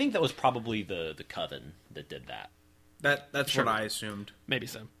 I think that was probably the coven that did that. That's sure. What I assumed. Maybe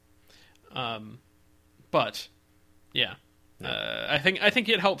so. But yeah, I think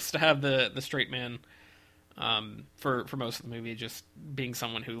it helps to have the straight man for most of the movie just being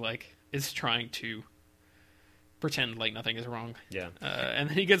someone who like is trying to pretend like nothing is wrong. Yeah. And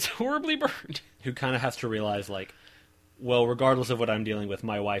then he gets horribly burned. Who kind of has to realize like, well, regardless of what I'm dealing with,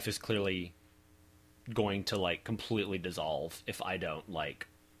 my wife is clearly going to like completely dissolve if I don't like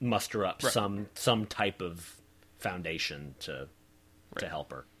muster up some type of foundation to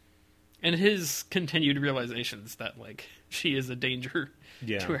help her. And his continued realizations that like she is a danger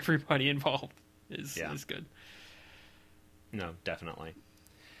to everybody involved is good. No, definitely.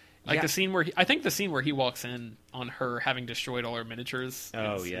 Like the scene where the scene where he walks in on her having destroyed all her miniatures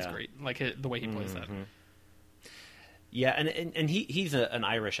is great. Like the way he plays that. Yeah, and he's an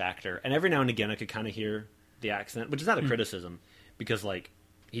Irish actor, and every now and again I could kind of hear the accent, which is not a criticism, because like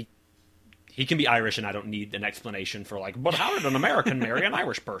he can be Irish, and I don't need an explanation for like, but how did an American marry an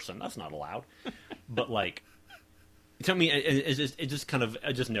Irish person? That's not allowed. But like, to me, it just kind of,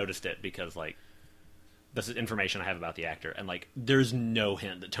 I just noticed it because like, this is information I have about the actor, and like, there's no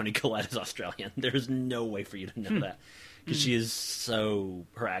hint that Toni Collette is Australian. There's no way for you to know that, because she is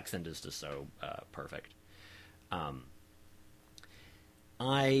her accent is just so perfect.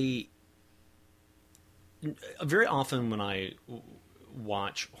 I very often when I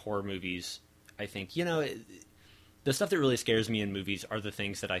watch horror movies, I think, the stuff that really scares me in movies are the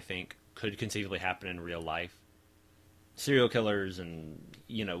things that I think could conceivably happen in real life. Serial killers and,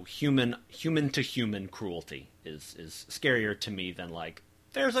 human to human cruelty is scarier to me than like,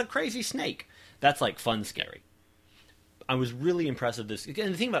 there's a crazy snake. That's like fun scary. I was really impressed with this. And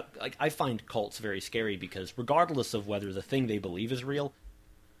the thing about, like, I find cults very scary because regardless of whether the thing they believe is real,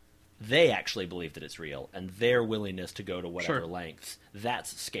 they actually believe that it's real, and their willingness to go to whatever lengths,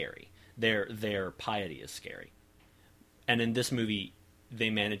 that's scary. Their piety is scary. And in this movie, they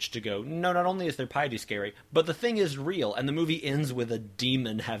managed to go, no, not only is their piety scary, but the thing is real, and the movie ends with a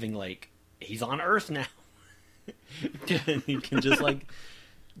demon having, like, he's on Earth now. And he can just, like,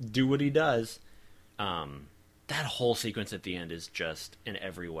 do what he does. That whole sequence at the end is just, in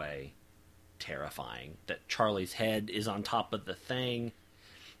every way, terrifying. That Charlie's head is on top of the thing,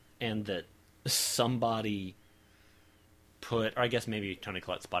 and that somebody or I guess maybe Toni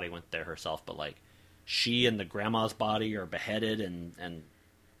Collette's body went there herself, but like she and the grandma's body are beheaded and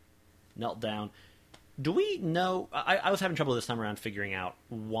knelt down. Do we know? I was having trouble this time around figuring out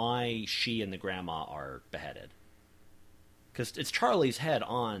why she and the grandma are beheaded, because it's Charlie's head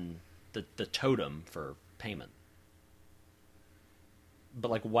on the totem for payment. But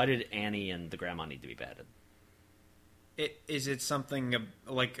like, why did Annie and the grandma need to be beheaded? Is it something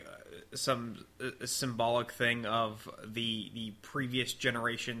like some symbolic thing of the previous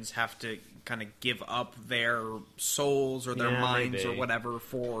generations have to kind of give up their souls or their minds or whatever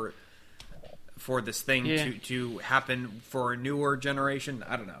for this thing to happen for a newer generation?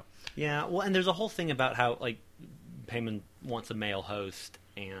 I don't know. Yeah, well, and there's a whole thing about how, like, Paimon wants a male host,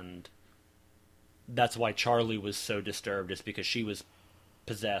 and that's why Charlie was so disturbed, is because she was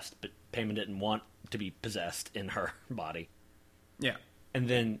possessed, but Paimon didn't want to be possessed in her body. Yeah. And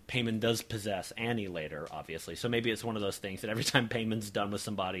then Paimon does possess Annie later, obviously. So maybe it's one of those things that every time Paymon's done with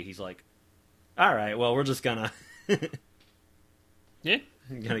somebody, he's like, all right, well, we're just gonna... Yeah.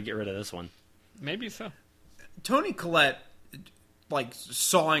 Gonna get rid of this one. Maybe so. Toni Collette, like,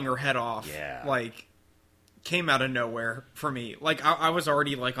 sawing her head off, like, came out of nowhere for me. Like, I was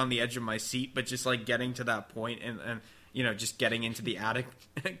already, like, on the edge of my seat, but just, like, getting to that point and you know, just getting into the attic,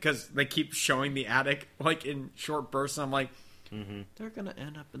 because they keep showing the attic, like, in short bursts, and I'm like, they're gonna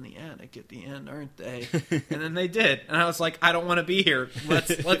end up in the attic at the end, aren't they? And then they did, and I was like, I don't want to be here.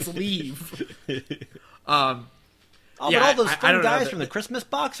 Let's leave. But all those fun guys from the Christmas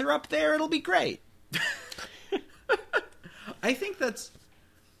box are up there. It'll be great. I think that's...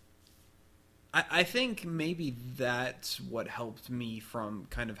 I think maybe that's what helped me from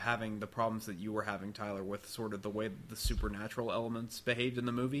kind of having the problems that you were having, Tyler, with sort of the way the supernatural elements behaved in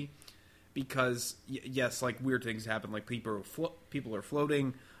the movie. Because, yes, like, weird things happen. Like, people are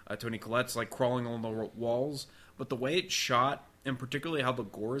floating. Toni Collette's, like, crawling on the walls. But the way it's shot, and particularly how the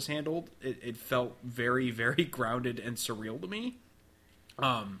gore is handled, it felt very, very grounded and surreal to me.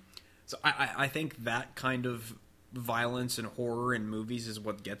 So I think that kind of violence and horror in movies is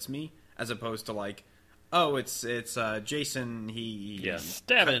what gets me, as opposed to, like, oh, it's Jason. He's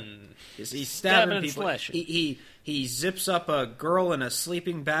stabbing people. Slashing. He zips up a girl in a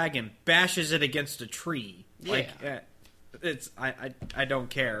sleeping bag and bashes it against a tree. Yeah. Like, it's I don't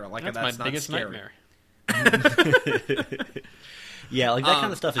care. Like, that's my not biggest scary. nightmare. Yeah, like that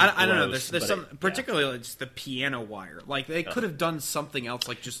kind of stuff is I don't know. gross, There's some, particularly just the piano wire. Like, they could have done something else,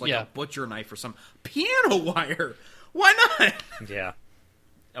 like just like a butcher knife or some piano wire. Why not? Yeah.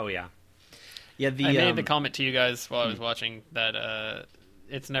 Oh yeah. Yeah. I made the comment to you guys while I was watching that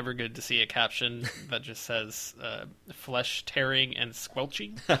it's never good to see a caption that just says flesh tearing and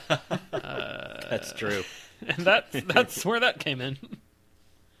squelching. That's true. And that's where that came in.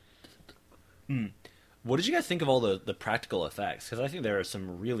 What did you guys think of all the practical effects? Because I think there are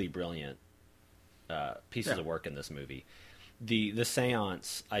some really brilliant pieces of work in this movie. The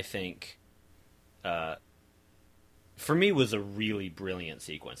seance, I think, for me, was a really brilliant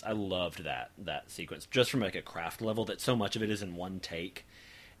sequence. I loved that sequence, just from like a craft level, that so much of it is in one take.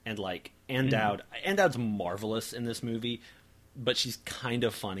 And like Ann-Dowd's marvelous in this movie, but she's kind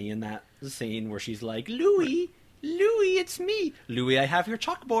of funny in that scene where she's like, Louis, it's me. Louis, I have your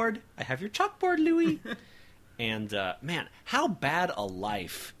chalkboard, Louis. And, man, how bad a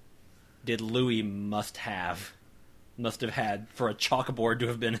life did Louis must have had for a chalkboard to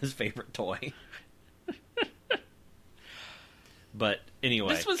have been his favorite toy? But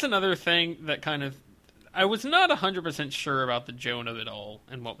anyway. This was another thing that kind of... I was not 100% sure about the Joan of it all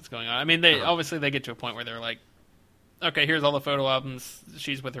and what was going on. I mean, obviously they get to a point where they're like, okay, here's all the photo albums.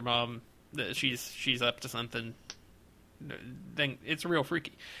 She's with her mom. She's up to something. Then it's real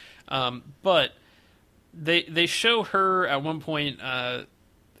freaky. But they show her at one point.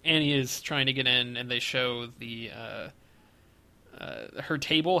 Annie is trying to get in, and they show her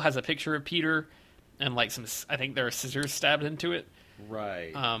table has a picture of Peter, and like I think there are scissors stabbed into it.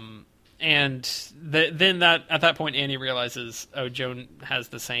 Right. And then that at that point, Annie realizes, oh, Joan has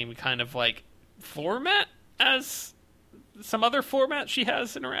the same kind of like floor mat as some other floor mat she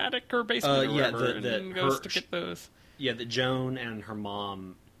has in her attic or basement or whatever, and then goes to get those. Yeah, that Joan and her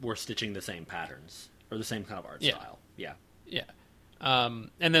mom were stitching the same patterns or the same kind of art style. Yeah. Yeah.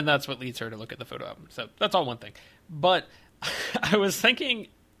 And then that's what leads her to look at the photo album. So that's all one thing. But I was thinking,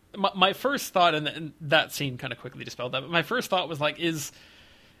 my first thought, and that scene kind of quickly dispelled that, but my first thought was like, is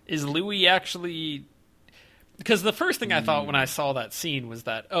Louis actually... Because the first thing I thought when I saw that scene was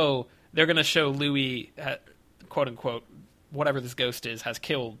that, oh, they're going to show Louis, quote-unquote, whatever this ghost is, has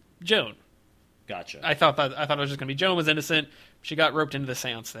killed Joan. Gotcha. I thought it was just going to be Joan was innocent. She got roped into the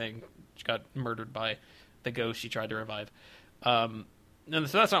seance thing. She got murdered by the ghost she tried to revive. And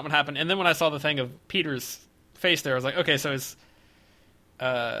so that's not what happened. And then when I saw the thing of Peter's face there, I was like, okay, so is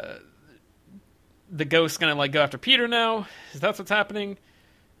the ghost going to like go after Peter now? Is that what's happening?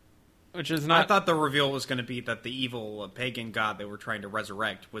 Which is not... I thought the reveal was going to be that the evil pagan god they were trying to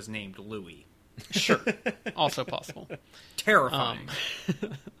resurrect was named Louis. Sure. Also possible. Terrifying.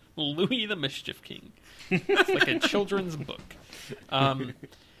 Louis the Mischief King. It's like a children's book. But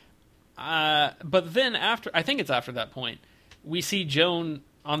then I think it's after that point, we see Joan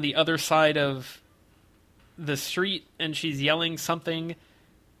on the other side of the street, and she's yelling something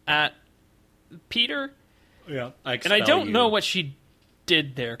at Peter. Yeah, and I don't know what she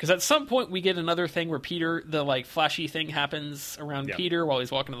did there, because at some point we get another thing where Peter, the like flashy thing happens around Peter while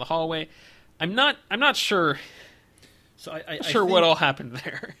he's walking in the hallway. I'm not sure. So I think, what all happened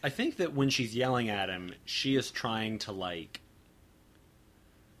there. I think that when she's yelling at him, she is trying to like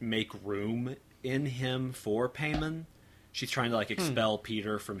make room in him for Paimon. She's trying to like expel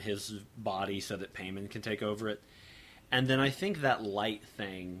Peter from his body so that Paimon can take over it. And then I think that light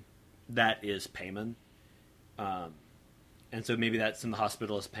thing, that is Paimon. And so maybe that's in the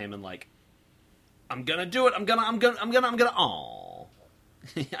hospital as Paimon like, I'm gonna do it. I'm gonna. Aw,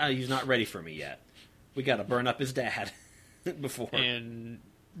 he's not ready for me yet. We gotta burn up his dad before and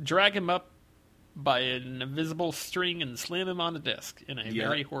drag him up by an invisible string and slam him on a desk in a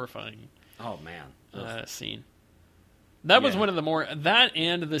very horrifying. Oh man, scene. That was one of the more that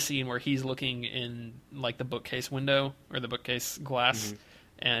and the scene where he's looking in like the bookcase window or the bookcase glass,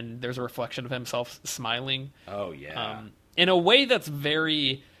 and there's a reflection of himself smiling. Oh yeah. In a way that's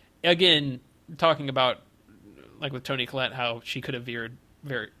very, again, talking about like with Toni Collette, how she could have veered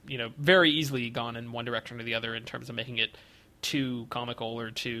very easily gone in one direction or the other in terms of making it too comical or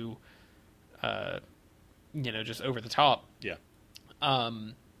too, just over the top. Yeah.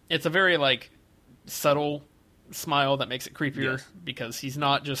 It's a very like subtle smile that makes it creepier because he's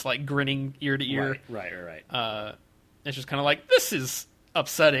not just like grinning ear to ear. Right. It's just kind of like, this is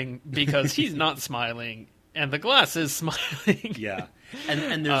upsetting because he's not smiling and the glass is smiling. Yeah.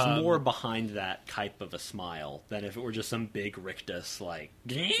 And there's more behind that type of a smile than if it were just some big rictus like.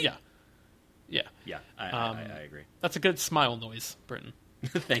 Yeah. I agree. That's a good smile noise, Britton.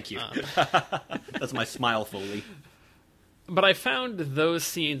 Thank you. That's my smile Foley. But I found those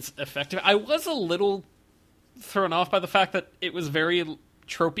scenes effective. I was a little thrown off by the fact that it was very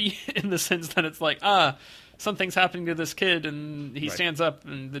tropey in the sense that it's like, something's happening to this kid, and he stands up,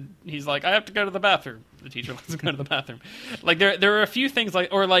 and he's like, I have to go to the bathroom. The teacher lets him go to the bathroom. Like, there are a few things,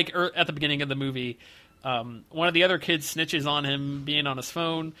 or at the beginning of the movie, one of the other kids snitches on him being on his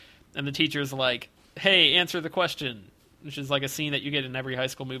phone, and the teacher's like, hey, answer the question, which is like a scene that you get in every high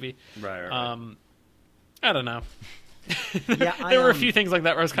school movie. Right. I don't know. Yeah, there were a few things like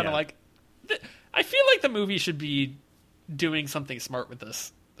that where I was kind of like, I feel like the movie should be doing something smart with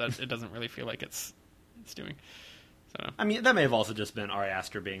this that it doesn't really feel like it's doing. So I mean, that may have also just been Ari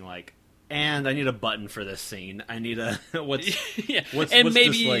Aster being like, and I need a button for this scene. I need a what's maybe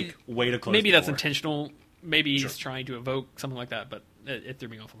this, like, way to close. Maybe the that's door. intentional. Maybe he's trying to evoke something like that, but it threw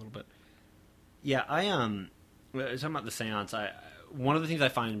me off a little bit. Yeah, talking about the seance. One of the things I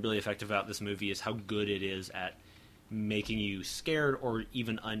find really effective about this movie is how good it is at making you scared or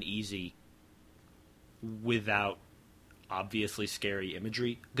even uneasy without obviously scary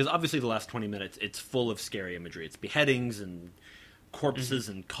imagery. Because obviously the last 20 minutes, it's full of scary imagery. It's beheadings and corpses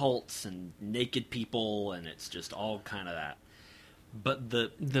and cults and naked people, and it's just all kind of that. But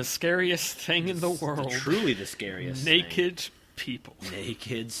the scariest thing in the world, truly the scariest naked people,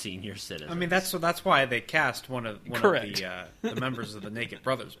 naked senior citizens. I mean, that's why they cast one of the members of the Naked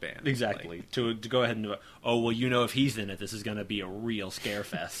Brothers band. Exactly. Like, to go ahead and if he's in it, this is going to be a real scare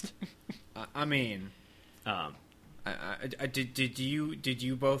fest. I mean, did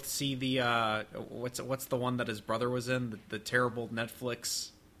you both see the what's the one that his brother was in, the terrible Netflix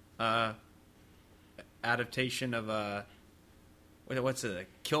adaptation of what's it,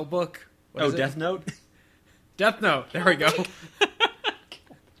 Kill Book? Death Note. Death Note. There we go.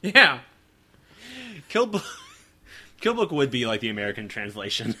 Yeah. Kill Book would be like the American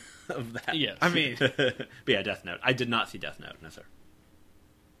translation of that. Yes. I mean, but yeah, Death Note. I did not see Death Note. No, sir.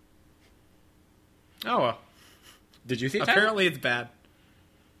 Oh well. Did you see it? Apparently, it's bad.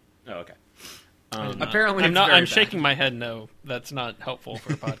 Oh, okay. Apparently, I'm it's not. very I'm bad. shaking my head. No, that's not helpful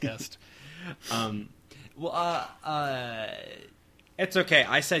for a podcast. It's okay.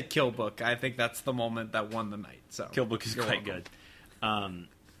 I said Kill Book. I think that's the moment that won the night. So Kill Book is quite good.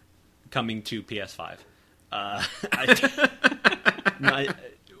 Coming to PS5.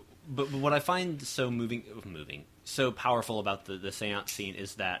 But what I find so so powerful about the seance scene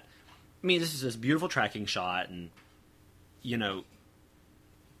is that, I mean, this is this beautiful tracking shot, and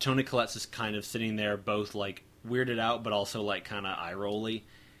Toni Collette's just kind of sitting there, both like weirded out, but also like kind of eye rolly.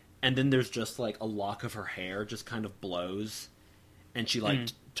 And then there's just like a lock of her hair just kind of blows, and she like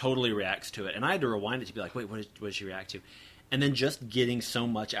totally reacts to it. And I had to rewind it to be like, wait, what did she react to? And then just getting so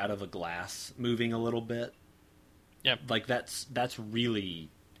much out of a glass moving a little bit. Yeah, like that's really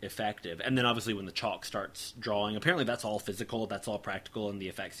effective. And then obviously when the chalk starts drawing, apparently that's all physical, that's all practical, and the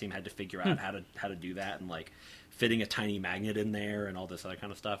effects team had to figure out how to do that, and like fitting a tiny magnet in there and all this other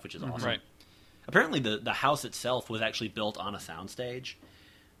kind of stuff, which is awesome. Right. Apparently the house itself was actually built on a soundstage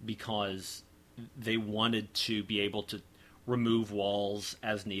because they wanted to be able to remove walls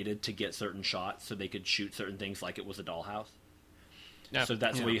as needed to get certain shots so they could shoot certain things like it was a dollhouse. Yeah. So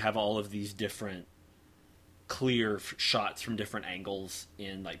that's why you have all of these different clear shots from different angles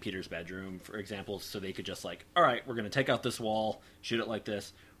in like Peter's bedroom, for example, so they could just like, all right, we're going to take out this wall, shoot it like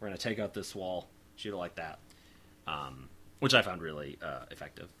this. We're going to take out this wall, shoot it like that, which I found really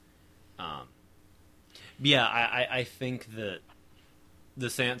effective. Yeah, I think that the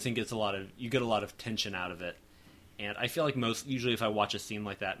seancing gets you get a lot of tension out of it, and I feel like usually if I watch a scene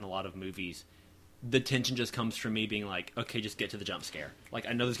like that in a lot of movies, the tension just comes from me being like, okay, just get to the jump scare. Like,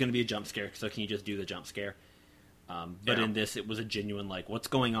 I know there's going to be a jump scare, so can you just do the jump scare? But in this, it was a genuine, like, what's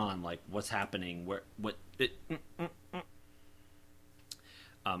going on? Like, what's happening?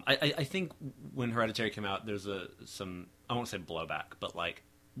 I think when Hereditary came out, there's some, I won't say blowback, but, like,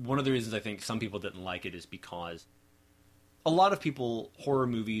 one of the reasons I think some people didn't like it is because a lot of people, horror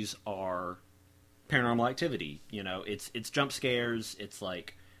movies are Paranormal Activity. You know, it's jump scares, it's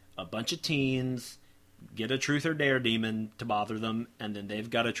like a bunch of teens get a truth or dare demon to bother them, and then they've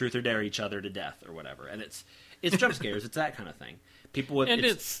got to truth or dare each other to death or whatever. And it's jump scares, it's that kind of thing. People with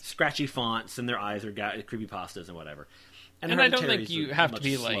it's scratchy fonts and their eyes are creepypastas and whatever. And I don't think you have to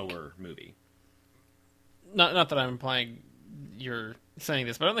be like slower movie. Not that I'm implying you're saying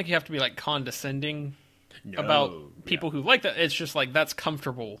this, but I don't think you have to be like condescending about people who like that. It's just like that's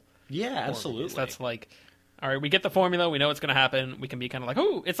comfortable. Yeah, absolutely. Movies. That's like, all right, we get the formula, we know what's going to happen. We can be kind of like,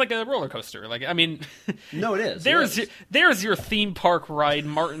 oh, it's like a roller coaster. Like, I mean, no, it is. There's your theme park ride,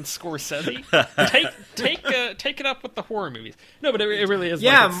 Martin Scorsese. take it up with the horror movies. No, but it really is.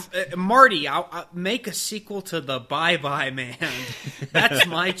 Yeah, like Marty, I'll make a sequel to the Bye Bye Man. That's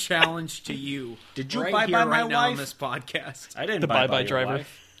my challenge to you. Did you right bye here, bye my right now wife on this podcast? I didn't. The bye bye driver.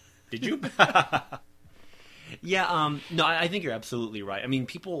 Wife. Did you? Yeah. No, I think you're absolutely right. I mean,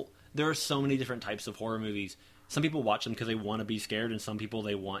 there are so many different types of horror movies. Some people watch them because they want to be scared, and some people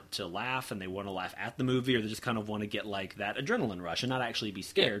they want to laugh, and they want to laugh at the movie, or they just kind of want to get like that adrenaline rush and not actually be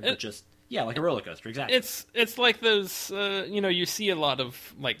scared, but just like a roller coaster. Exactly. It's like those. You see a lot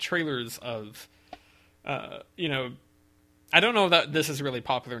of like trailers of, I don't know that this is really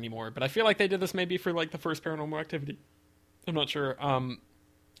popular anymore, but I feel like they did this maybe for like the first Paranormal Activity. I'm not sure.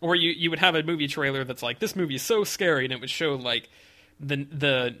 Or you would have a movie trailer that's like, this movie is so scary, and it would show like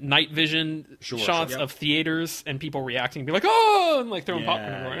the night vision shots of theaters and people reacting and be like, oh, and like throwing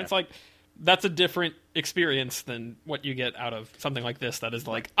popcorn everywhere. And it's like, that's a different experience than what you get out of something like this that is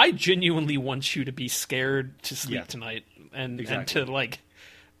like, I genuinely want you to be scared to sleep tonight and to like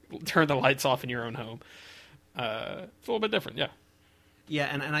turn the lights off in your own home. It's a little bit different, yeah. Yeah,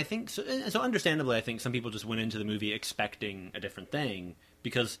 and I think, so understandably, I think some people just went into the movie expecting a different thing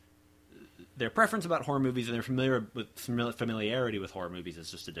because their preference about horror movies and their familiarity with horror movies is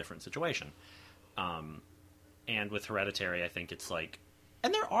just a different situation. And with Hereditary, I think it's like,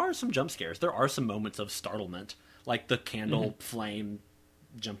 and there are some jump scares. There are some moments of startlement, like the candle flame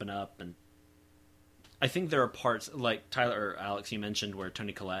jumping up, and I think there are parts like Tyler or Alex, you mentioned where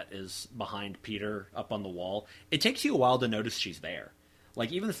Toni Collette is behind Peter up on the wall. It takes you a while to notice she's there.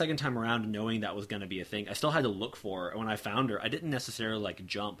 Like, even the second time around, knowing that was going to be a thing, I still had to look for her. And when I found her, I didn't necessarily, like,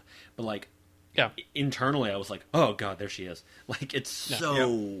 jump. But, like, internally, I was like, oh, God, there she is. Like, it's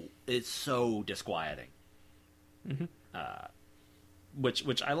so disquieting.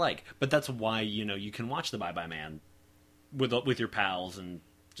 Which I like. But that's why, you can watch The Bye Bye Man with your pals and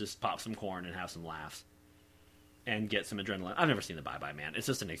just pop some corn and have some laughs. And get some adrenaline. I've never seen The Bye Bye Man. It's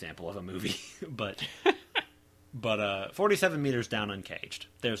just an example of a movie. But 47 meters down uncaged.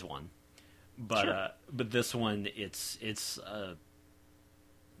 There's one. But but this one, it's a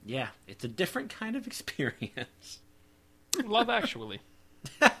different kind of experience. Love Actually.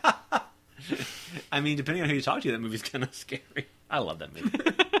 I mean, depending on who you talk to, that movie's kind of scary. I love that movie.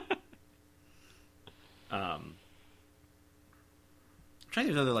 I'm trying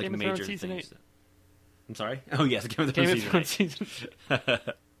to think of other Game of major Thrones season things. 8. I'm sorry? Oh, yes, Game of Thrones season 8.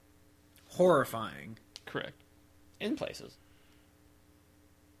 Horrifying. Correct. In places.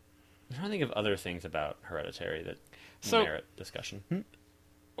 I'm trying to think of other things about Hereditary that merit discussion.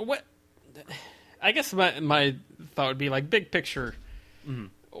 What? I guess my thought would be like big picture.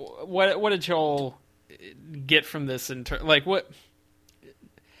 What did y'all get from this? Like what?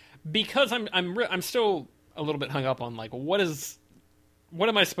 Because I'm still a little bit hung up on like what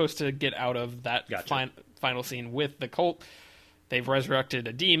am I supposed to get out of that final scene with the cult they've resurrected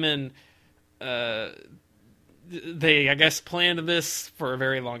a demon. They, I guess, planned this for a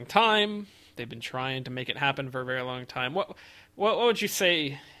very long time. They've been trying to make it happen for a very long time. What would you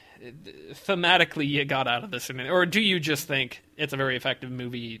say thematically you got out of this? Or do you just think it's a very effective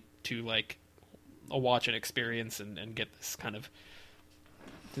movie to, like, watch and experience and get this kind of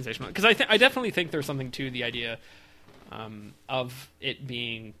sensational? Because I definitely think there's something to the idea of it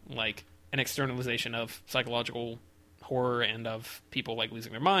being, like, an externalization of psychological horror and of people, like,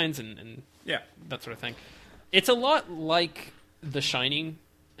 losing their minds and that sort of thing. It's a lot like The Shining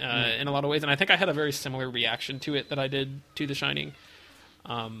in a lot of ways, and I think I had a very similar reaction to it that I did to The Shining.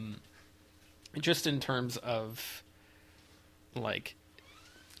 Just in terms of, like,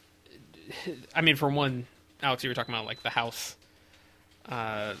 I mean, for one, Alex, you were talking about, like, the house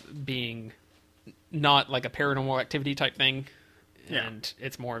being not like a Paranormal Activity type thing, and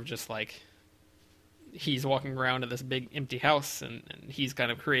it's more of just like he's walking around in this big empty house, and he's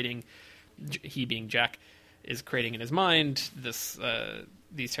kind of creating, he being Jack, is creating in his mind this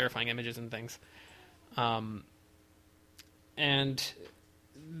these terrifying images and things. And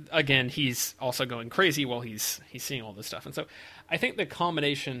again, he's also going crazy while he's seeing all this stuff. And so I think the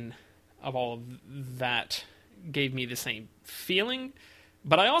combination of all of that gave me the same feeling,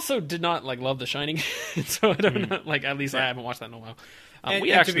 but I also did not, like, love The Shining. So I don't know, like, at least I haven't watched that in a while.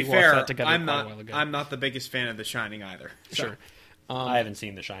 We actually watched that together quite a while ago. I'm not the biggest fan of The Shining either. So. Sure. I haven't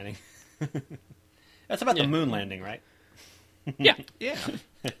seen The Shining. That's about the moon landing, right? Yeah. Yeah.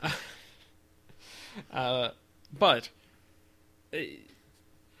 But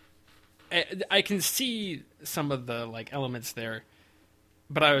I can see some of the, like, elements there,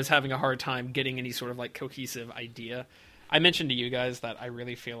 but I was having a hard time getting any sort of, like, cohesive idea. I mentioned to you guys that I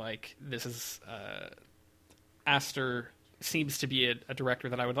really feel like this is Aster seems to be a director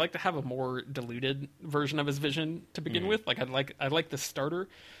that I would like to have a more diluted version of his vision to begin with. Like, I'd like the starter.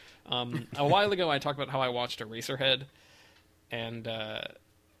 A while ago, I talked about how I watched Eraserhead, and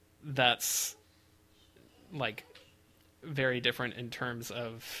that's, like, very different in terms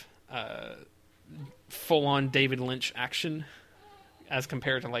of full-on David Lynch action as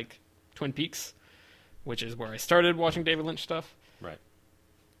compared to, like, Twin Peaks, which is where I started watching David Lynch stuff. Right.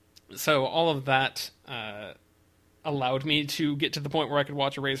 So all of that allowed me to get to the point where I could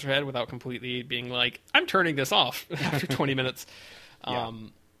watch Eraserhead without completely being like, I'm turning this off after 20 minutes. Yeah.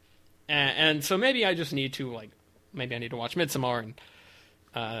 And so maybe I just need to, like, maybe I need to watch Midsommar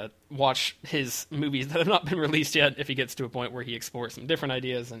and watch his movies that have not been released yet if he gets to a point where he explores some different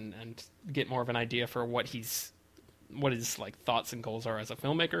ideas and get more of an idea for what his, like, thoughts and goals are as a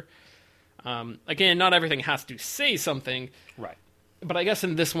filmmaker. Again, not everything has to say something. Right. But I guess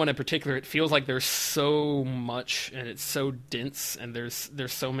in this one in particular, it feels like there's so much, and it's so dense, and there's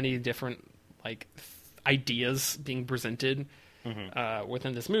so many different, like, ideas being presented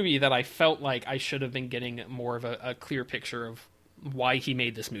within this movie that I felt like I should have been getting more of a clear picture of why he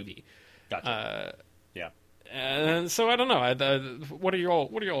made this movie. Gotcha. Yeah. And so I don't know. What are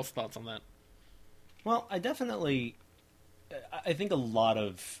y'all's thoughts on that? Well, I think a lot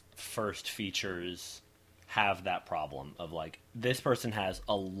of first features have that problem of, like, this person has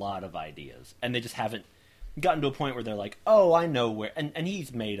a lot of ideas and they just haven't gotten to a point where they're like, oh, I know where, and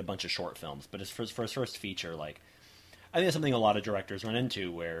he's made a bunch of short films, but for his first feature, like, I think it's something a lot of directors run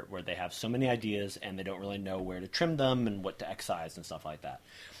into where they have so many ideas and they don't really know where to trim them and what to excise and stuff like that,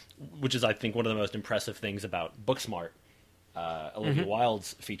 which is, I think, one of the most impressive things about Booksmart, Olivia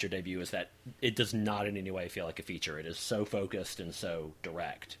Wilde's feature debut, is that it does not in any way feel like a feature. It is so focused and so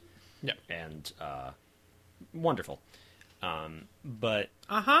direct. Yeah. And wonderful. But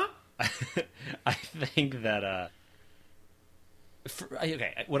Uh-huh. I think that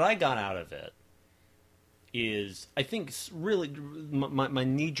what I got out of it is, I think, really my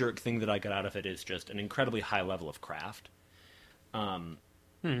knee-jerk thing that I got out of it is just an incredibly high level of craft.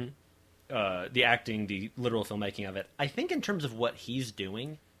 The acting, the literal filmmaking of it. I think in terms of what he's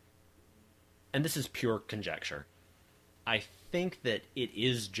doing, and this is pure conjecture, I think that it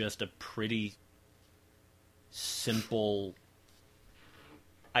is just a pretty simple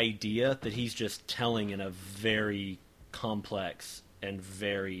idea that he's just telling in a very complex and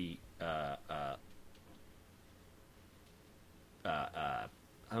very I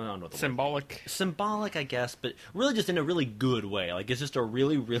don't know what the symbolic, I guess, but really just in a really good way. Like, it's just a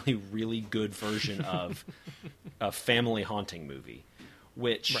really, really, really good version of a family haunting movie,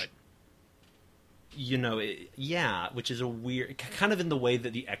 which, right. You know, which is a weird, kind of in the way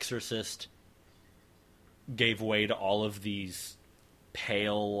that The Exorcist gave way to all of these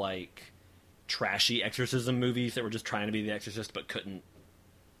pale, like, trashy exorcism movies that were just trying to be The Exorcist but couldn't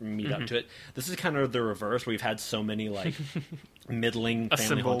meet up to it. This is kind of the reverse. We've had so many like middling family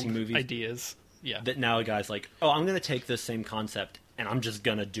Assembled haunting movies ideas. Yeah. that now a guy's like, oh, I'm going to take this same concept and I'm just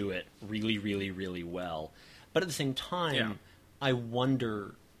going to do it really, really, really well. But at the same time, I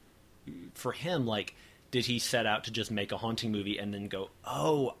wonder, for him, like, did he set out to just make a haunting movie and then go,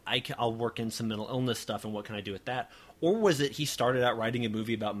 oh, I'll work in some mental illness stuff and what can I do with that? Or was it he started out writing a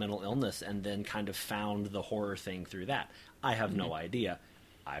movie about mental illness and then kind of found the horror thing through that? I have no idea.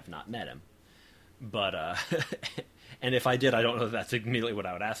 I've not met him. But, and if I did, I don't know if that's immediately what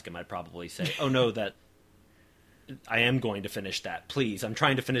I would ask him. I'd probably say, oh no, that I am going to finish that. Please, I'm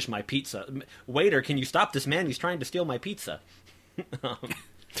trying to finish my pizza. Waiter, can you stop this man? He's trying to steal my pizza.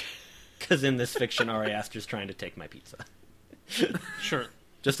 Because in this fiction, Ari Aster's trying to take my pizza. Sure.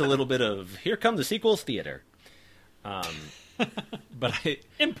 Just a little bit of, here come the sequels theater. But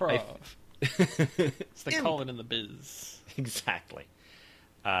Improv. As they call it in the biz. Exactly.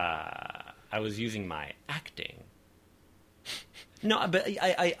 I was using my acting. No, but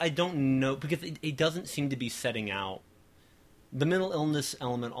I don't know, because it doesn't seem to be setting out. The mental illness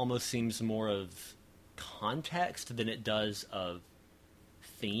element almost seems more of context than it does of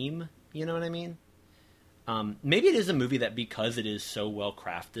theme. You know what I mean? Maybe it is a movie that, because it is so well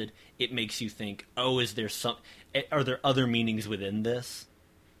crafted, it makes you think, oh, are there other meanings within this?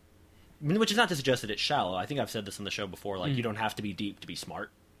 Which is not to suggest that it's shallow. I think I've said this on the show before. Like, you don't have to be deep to be smart.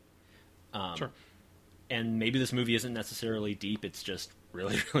 Sure. And maybe this movie isn't necessarily deep. It's just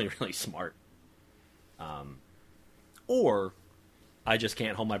really, really, really smart. Or I just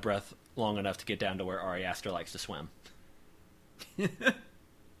can't hold my breath long enough to get down to where Ari Aster likes to swim.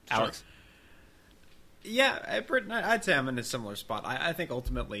 Alex? Yeah, Britton, I'd say I'm in a similar spot. I think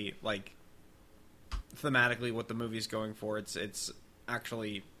ultimately, like, thematically what the movie's going for, it's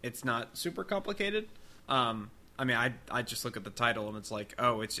actually, it's not super complicated. I mean, I just look at the title and it's like,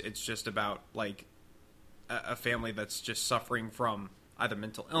 oh, it's just about, like, a family that's just suffering from either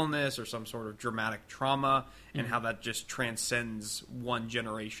mental illness or some sort of dramatic trauma, and how that just transcends one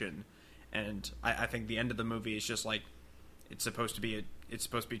generation. And I think the end of the movie is just like, it's supposed to be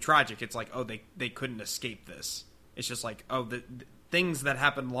tragic. It's like, oh, they couldn't escape this. It's just like, oh, the things that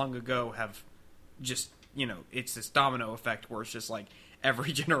happened long ago have just, it's this domino effect where it's just like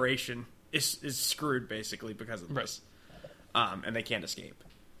every generation is screwed basically because of this, and they can't escape.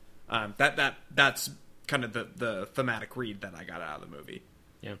 That's kind of the thematic read that I got out of the movie.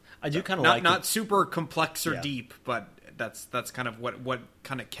 Yeah, I do kind of not super complex or deep, but that's kind of what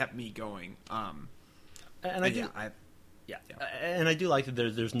kind of kept me going. And I do. And I do like that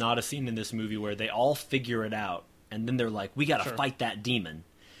there's not a scene in this movie where they all figure it out, and then they're like, we got to fight that demon.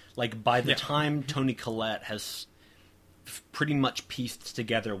 Like, by the time Toni Collette has pretty much pieced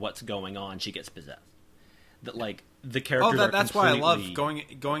together what's going on, she gets possessed. That, like, the characters are that's why I love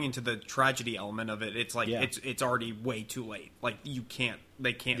going into the tragedy element of it. It's like, it's already way too late. Like,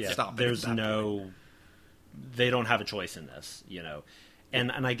 they can't stop it. There's they don't have a choice in this,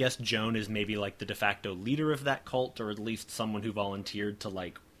 And I guess Joan is maybe like the de facto leader of that cult, or at least someone who volunteered to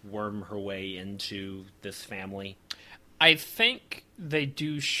like worm her way into this family. I think they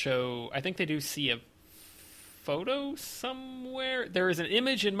do see a photo somewhere. There is an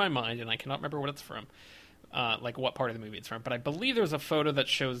image in my mind, and I cannot remember what it's from, like what part of the movie it's from. But I believe there's a photo that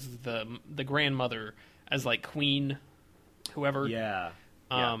shows the grandmother as like Queen, whoever. Yeah.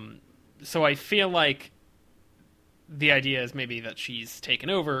 So I feel like the idea is maybe that she's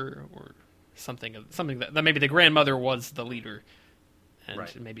taken over, or something that maybe the grandmother was the leader, and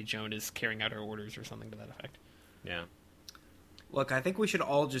maybe Joan is carrying out her orders or something to that effect. Yeah. Look, I think we should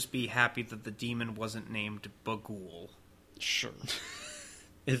all just be happy that the demon wasn't named Bagul. Sure.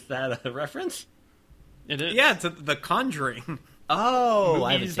 Is that a reference? It is. Yeah, to The Conjuring. Oh,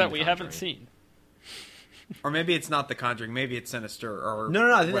 movies that we haven't seen. Or maybe it's not The Conjuring. Maybe it's Sinister. Or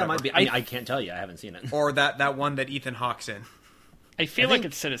no. I think that might be. I can't tell you. I haven't seen it. Or that one that Ethan Hawke's in. I feel like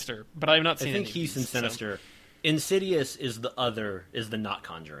it's Sinister, but I've not seen it. I think he's in Sinister. So. Insidious is the not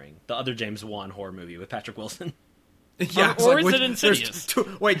Conjuring. The other James Wan horror movie with Patrick Wilson. Yeah, or is it Insidious?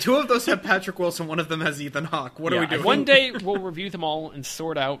 Two of those have Patrick Wilson. One of them has Ethan Hawke. What are we doing? One day we'll review them all and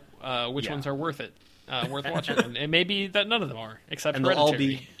sort out which ones are worth watching. And it may be that none of them are, except and Hereditary. They'll all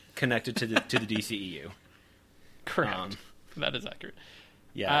be connected to the DCEU. Correct. That is accurate.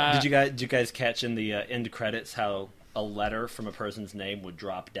 Yeah. Did you guys catch in the end credits how a letter from a person's name would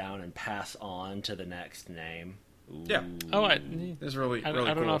drop down and pass on to the next name? Ooh. Yeah. Oh, it's really I don't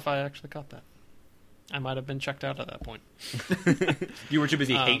cool. know if I actually caught that. I might have been checked out at that point. You were too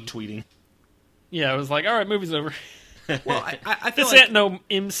busy hate tweeting. Yeah, I was like, all right, movie's over. Well, I feel This like ain't no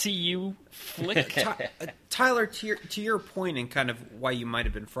MCU flick. Tyler, to your point and kind of why you might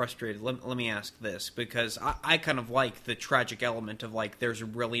have been frustrated, let me ask this, because I kind of like the tragic element of, like, there's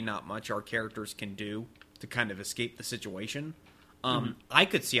really not much our characters can do to kind of escape the situation. I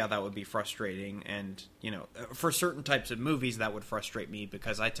could see how that would be frustrating, and, you know, for certain types of movies that would frustrate me,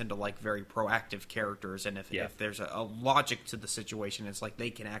 because I tend to like very proactive characters, and if there's a logic to the situation, it's like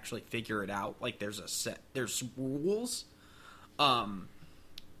they can actually figure it out, like there's rules.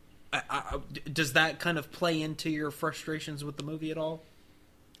 Does that kind of play into your frustrations with the movie at all?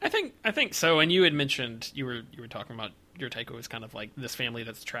 I think so. And you had mentioned you were talking about your takeaway is kind of like this family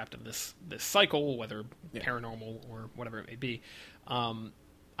that's trapped in this cycle, whether paranormal or whatever it may be.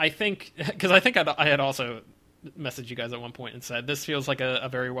 I think because I think I had also messaged you guys at one point and said this feels like a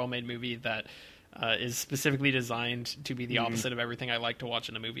very well made movie that is specifically designed to be the opposite of everything I like to watch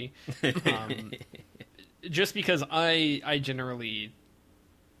in a movie. Just because I generally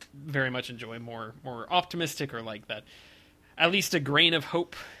very much enjoy more optimistic, or like that, at least a grain of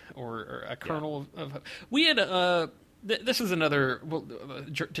hope or a kernel of hope. We had this is another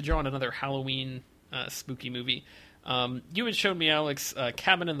to draw on another Halloween spooky movie. You had shown me, Alex,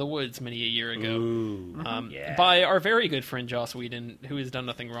 Cabin in the Woods many a year ago, by our very good friend Joss Whedon, who has done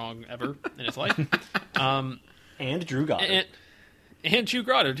nothing wrong ever in his life, and Drew Goddard, and Drew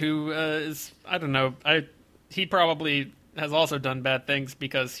Goddard, who is, I don't know, he probably has also done bad things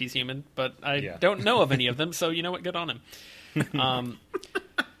because he's human, but I don't know of any of them, so you know what, good on him.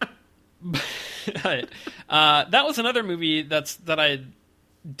 But, that was another movie that I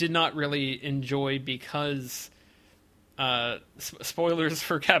did not really enjoy because spoilers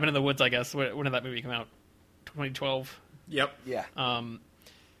for Cabin in the Woods, I guess. When did that movie come out? 2012. Yep. Yeah.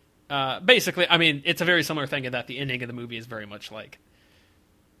 Basically, I mean, it's a very similar thing in that the ending of the movie is very much like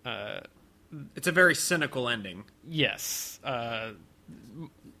it's a very cynical ending. Yes. I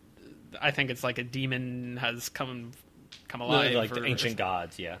think it's like a demon has come alive, like the ancient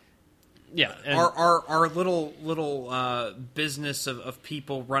gods. Yeah. Yeah, our little business of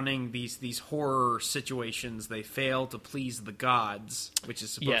people running these horror situations, they fail to please the gods, which is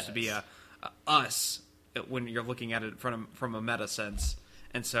supposed to be us when you're looking at it from a meta sense.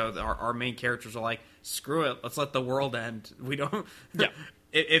 And so our main characters are like, screw it, let's let the world end. We don't. Yeah.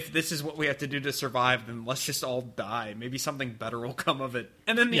 If this is what we have to do to survive, then let's just all die. Maybe something better will come of it.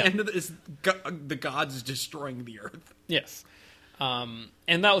 And then the end of it is the gods destroying the earth. Yes. And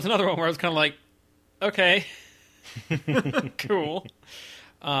that was another one where I was kind of like, okay, cool.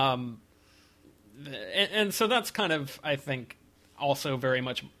 And so that's kind of, I think, also very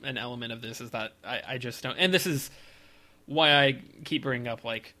much an element of this is that I just don't, and this is why I keep bringing up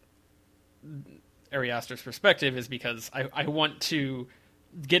like Ari Aster's perspective, is because I want to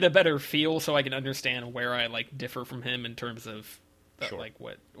get a better feel so I can understand where I like differ from him in terms of like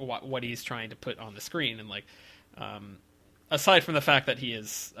what he's trying to put on the screen, and like aside from the fact that he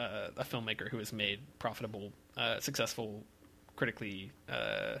is a filmmaker who has made profitable, successful, critically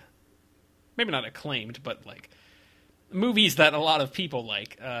maybe not acclaimed, but like movies that a lot of people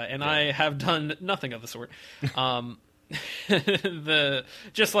like, and I have done nothing of the sort.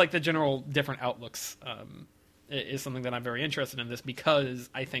 Just like the general different outlooks is something that I'm very interested in this, because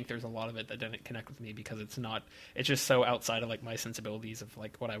I think there's a lot of it that didn't connect with me because it's just so outside of like my sensibilities of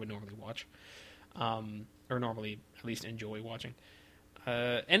like what I would normally watch, or normally at least enjoy watching.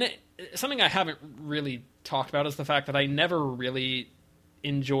 And something I haven't really talked about is the fact that I never really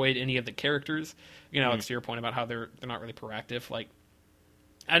enjoyed any of the characters. You know, Alex, to your point about how they're not really proactive. Like,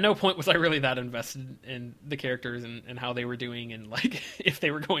 at no point was I really that invested in the characters and how they were doing and like if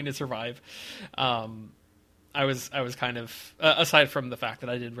they were going to survive. I was kind of aside from the fact that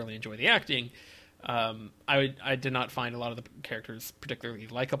I did really enjoy the acting, I did not find a lot of the characters particularly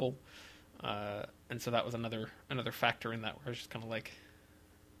likable, and so that was another factor in that where I was just kind of like,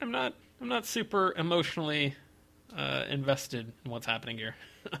 I'm not super emotionally invested in what's happening here.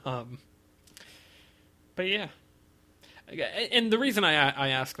 But yeah, and the reason I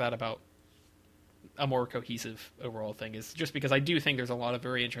ask that about a more cohesive overall thing is just because I do think there's a lot of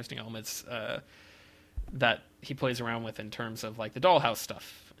very interesting elements that he plays around with in terms of like the dollhouse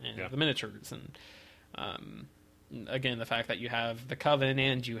stuff and the miniatures, and again the fact that you have the coven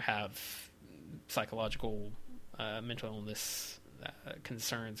and you have psychological mental illness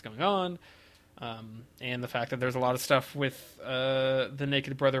concerns going on, and the fact that there's a lot of stuff with the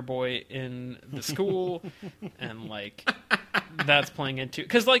naked brother boy in the school and like that's playing into,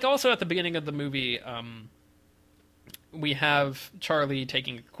 because like also at the beginning of the movie we have Charlie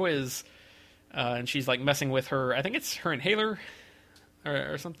taking a quiz, and she's like messing with her, I think it's her inhaler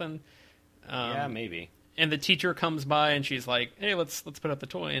or something. Yeah, maybe. the teacher comes by and she's like, "Hey, let's put up the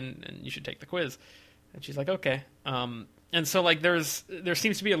toy and you should take the quiz." And she's like, "Okay." And so like there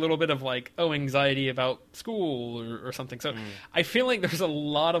seems to be a little bit of like anxiety about school or something. So I feel like there's a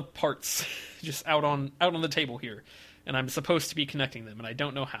lot of parts just out on the table here, and I'm supposed to be connecting them, and I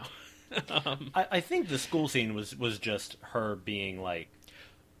don't know how. I think the school scene was just her being like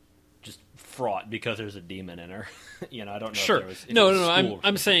just fraught because there's a demon in her. You know, I don't know. Sure. If there was, if No. it was school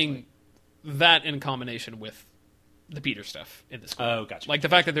I'm saying that in combination with the Peter stuff in the school. Oh, gotcha. Like the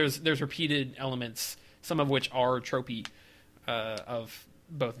fact that there's repeated elements, some of which are tropey, of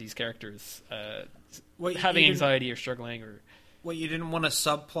both these characters having anxiety or struggling or. What, you didn't want a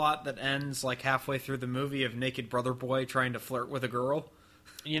subplot that ends like halfway through the movie of naked brother boy trying to flirt with a girl?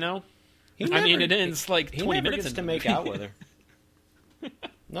 You know, He I mean, never- it ends like he 20 never minutes gets to into make the out movie. with her.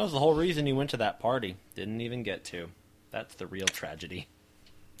 That was the whole reason he went to that party. Didn't even get to. That's the real tragedy.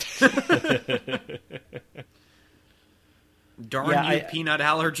 Darn Yeah, you, I- peanut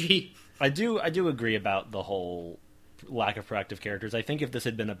allergy. I do agree about the whole lack of proactive characters. I think if this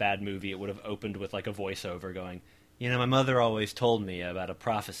had been a bad movie, it would have opened with like a voiceover going, "You know, my mother always told me about a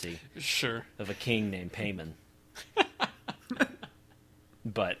prophecy Sure. of a king named Payman."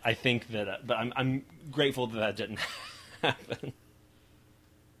 But I think that, but I'm grateful that didn't happen.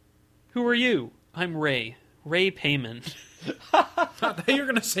 Who are you? I'm Ray. Ray Payman. I thought you were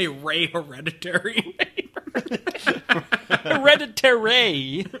going to say Ray Hereditary.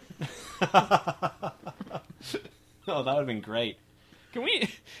 Hereditary. Oh, that would have been great. Can we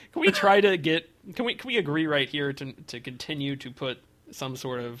try to get? Can we agree right here to continue to put some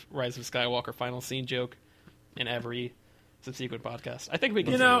sort of Rise of Skywalker final scene joke in every subsequent podcast? I think we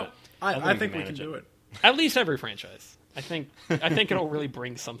can. You do know, it. I think we manage can it. do it. At least every franchise. I think it'll really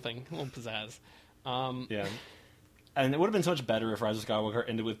bring something, a little pizzazz. Yeah. And it would have been so much better if Rise of Skywalker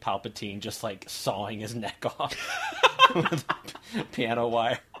ended with Palpatine just like sawing his neck off with piano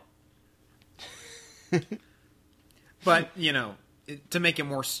wire. But, you know, to make it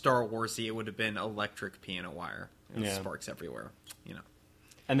more Star Warsy, it would have been electric piano wire. And Yeah. sparks everywhere, you know.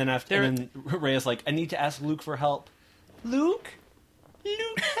 And then then Rey's like, "I need to ask Luke for help." Luke,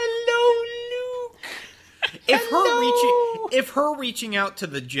 hello, Luke. If her reaching out to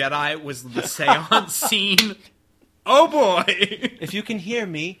the Jedi was the seance scene, oh boy! If you can hear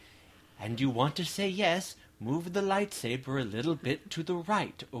me, and you want to say yes, move the lightsaber a little bit to the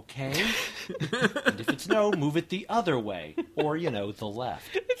right, okay? And if it's no, move it the other way, or the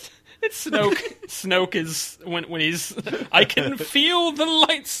left. It's Snoke. Snoke is when he's. I can feel the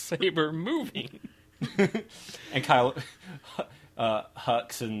lightsaber moving. And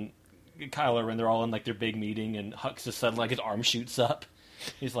Hux and Kylo Ren, they're all in like their big meeting, and Hux just suddenly like his arm shoots up.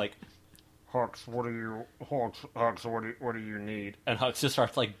 He's like, "Hux, what do you need?" And Hux just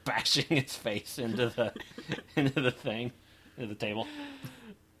starts like bashing his face into the thing, into the table.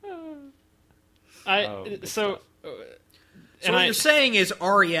 Good stuff. So what you're saying is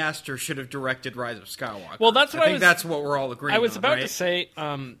Ari Aster should have directed Rise of Skywalker. Well, that's what I think that's what we're all agreeing on. I was about right? to say,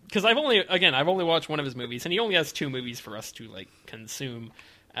 because I've only watched one of his movies, and he only has 2 movies for us to like consume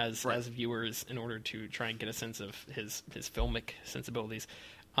as viewers in order to try and get a sense of his filmic sensibilities.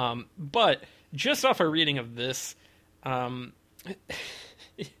 But just off a reading of this,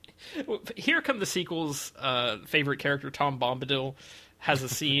 Here Come the Sequel's favorite character, Tom Bombadil, has a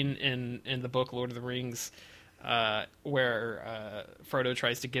scene in the book Lord of the Rings where Frodo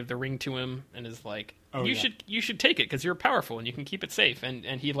tries to give the ring to him and is like, you should take it because you're powerful and you can keep it safe, and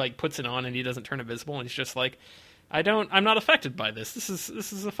he like puts it on and he doesn't turn invisible, and he's just like, I'm not affected by this. This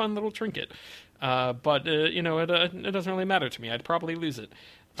is a fun little trinket, but it doesn't really matter to me. I'd probably lose it.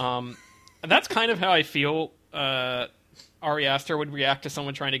 And that's kind of how I feel Ari Aster would react to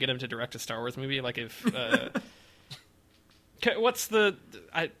someone trying to get him to direct a Star Wars movie. Like if what's the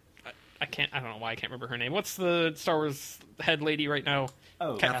I don't know why I can't remember her name. What's the Star Wars head lady right now?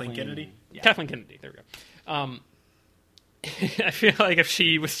 Oh, Kathleen Kennedy. Yeah. Kathleen Kennedy. There we go. I feel like if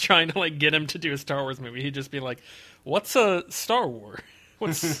she was trying to like get him to do a Star Wars movie, he'd just be like, "What's a Star War?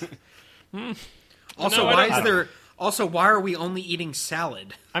 What's?" Also, No, why are we only eating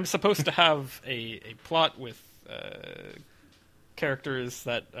salad? I'm supposed to have a plot with characters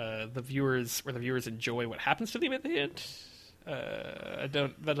that the viewers enjoy what happens to them at the end.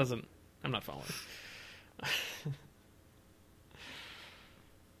 I'm not following.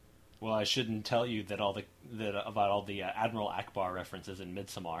 Well, I shouldn't tell you that about all the Admiral Akbar references in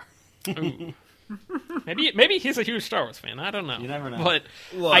Midsommar. Ooh. Maybe he's a huge Star Wars fan. I don't know. You never know. But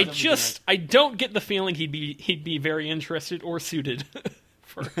Look, I don't get the feeling he'd be very interested or suited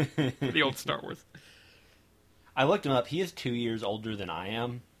for the old Star Wars. I looked him up. He is 2 years older than I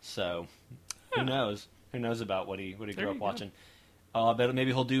am, so who knows? Who knows about what he grew you up go. watching? Oh, I bet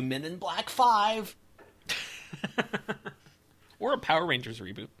maybe he'll do Men in Black 5. Or a Power Rangers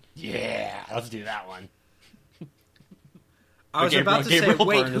reboot. Yeah, let's do that one. I was Gabriel- about to say, Gabriel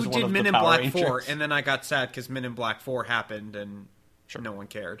wait, Byrne is who one did of Men the in Power Black 4? Rangers. And then I got sad because Men in Black 4 happened and no one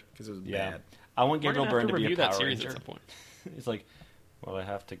cared because it was Yeah, bad. I want We're Gabriel gonna have Byrne to to be review a that Power series Ranger. at some point. He's like, well, I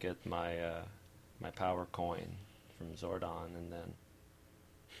have to get my my power coin from Zordon, and then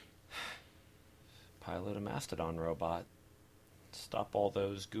pilot a mastodon robot. Stop all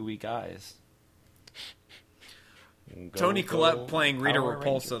those gooey guys. Go, Tony go, Collette playing Rita Power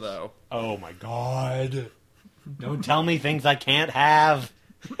Repulsa, Rangers. though. Oh my god! Don't tell me things I can't have.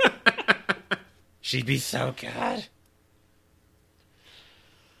 She'd be so good.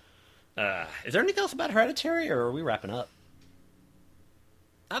 Is there anything else about Hereditary, or are we wrapping up?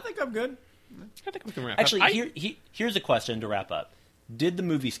 I think I'm good. I think we can wrap Actually, up. here's a question to wrap up. Did the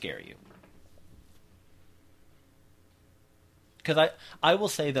movie scare you? Because I will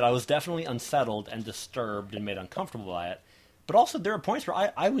say that I was definitely unsettled and disturbed and made uncomfortable by it. But also, there are points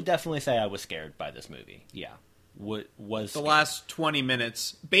where I would definitely say I was scared by this movie. Yeah. Was The last 20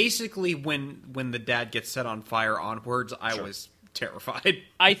 minutes, basically when the dad gets set on fire onwards, I was terrified.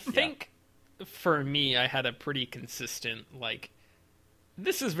 I think for me, I had a pretty consistent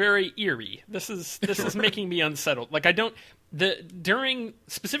this is very eerie. This is making me unsettled. Like I don't during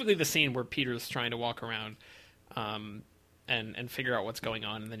specifically the scene where Peter's trying to walk around, and figure out what's going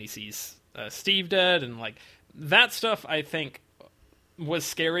on, and then he sees Steve dead, and that stuff. I think was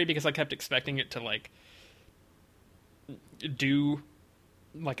scary because I kept expecting it to do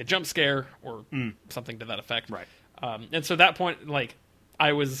a jump scare or something to that effect. Right. And so at that point,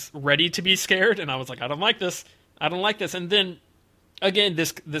 I was ready to be scared, and I was like, I don't like this. I don't like this. And then, again,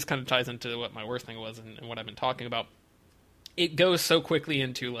 this kind of ties into what my worst thing was and what I've been talking about. It goes so quickly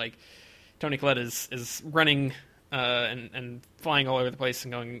into, Tony Collette is running and flying all over the place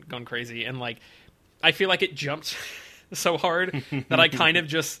and going crazy. And, I feel like it jumped so hard that I kind of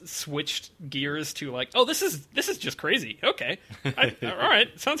just switched gears to oh, this is just crazy. Okay, all right,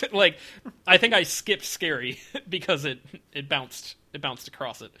 sounds good. I think I skipped scary because it bounced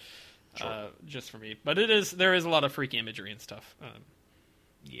across it, just for me. But there is a lot of freaky imagery and stuff.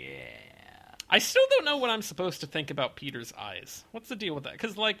 Yeah. I still don't know what I'm supposed to think about Peter's eyes. What's the deal with that?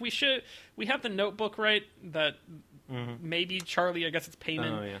 Because we have the notebook, right? That maybe Charlie, I guess it's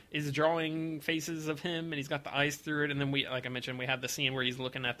Payman, is drawing faces of him, and he's got the eyes through it. And then like I mentioned, we have the scene where he's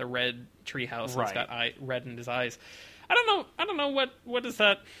looking at the red treehouse, and he's got red in his eyes. I don't know what is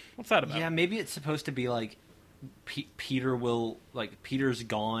that? What's that about? Yeah, maybe it's supposed to be Peter's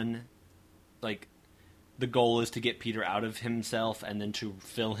gone. The goal is to get Peter out of himself and then to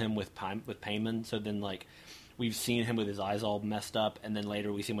fill him with Payman. So then, we've seen him with his eyes all messed up, and then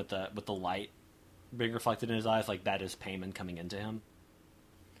later we see him with the light being reflected in his eyes. That is Payman coming into him,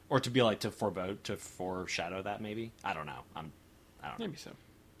 or to be to foreshadow that. Maybe I don't know. I don't know. Maybe so.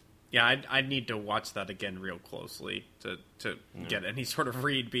 Yeah, I'd need to watch that again real closely to get any sort of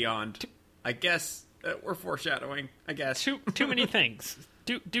read beyond. I guess we're foreshadowing. I guess Too many things.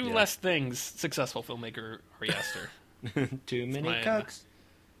 Do less things, successful filmmaker Ari Aster. Too many my, cooks.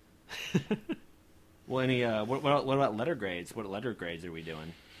 Well, what about letter grades? What letter grades are we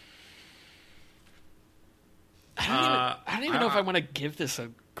doing? I don't even know if I want to give this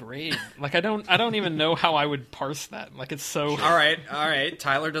a grade. I don't even know how I would parse that. It's so. All right.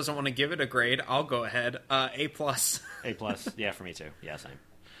 Tyler doesn't want to give it a grade. I'll go ahead. A+. A+. Yeah, for me too. Yeah, same.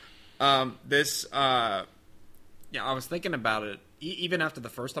 Yeah, I was thinking about it. Even after the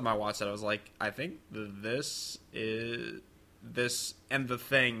first time I watched it, I was like, I think this and The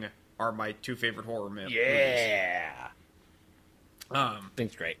Thing are my two favorite horror movies. Yeah.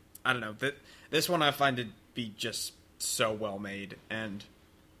 Thing's great. I don't know. This one I find to be just so well made, and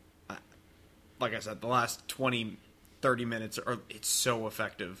like I said, the last 20, 30 minutes it's so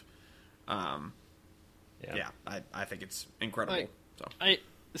effective. I think it's incredible.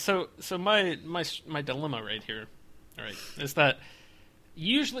 So my dilemma right here, all right, is that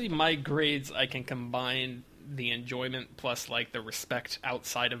usually my grades I can combine the enjoyment plus the respect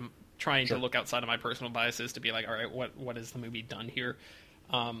outside of trying to look outside of my personal biases to be all right, what is the movie done here?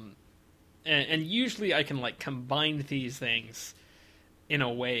 And usually I can combine these things in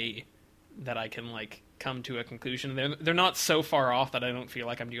a way that I can come to a conclusion. They're not so far off that I don't feel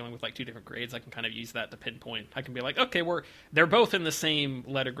like I'm dealing with two different grades. I can kind of use that to pinpoint. I can be okay, they're both in the same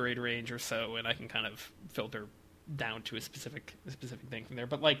letter grade range or so, and I can kind of filter down to a specific thing from there.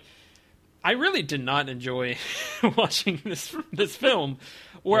 But I really did not enjoy watching this film,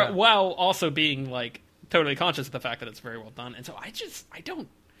 while also being totally conscious of the fact that it's very well done. And so I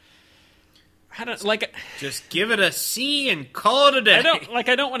I don't like. Just give it a C and call it a day. I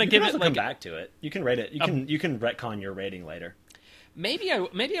don't want to You give can it also like. come back to it. You can rate it. You can retcon your rating later. Maybe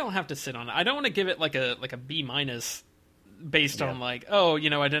I'll have to sit on it. I don't want to give it like a B minus based on Yeah. like, oh, you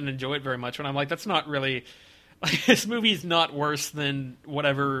know, I didn't enjoy it very much. When I'm like, that's not really. Like, this movie's not worse than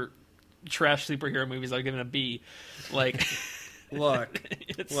whatever trash superhero movies I've given a B. Like, Look,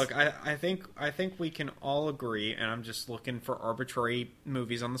 it's- look. I think we can all agree, and I'm just looking for arbitrary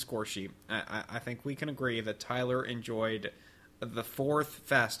movies on the score sheet. I think we can agree that Tyler enjoyed the fourth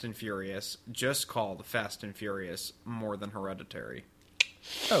Fast and Furious, just called Fast and Furious, more than Hereditary.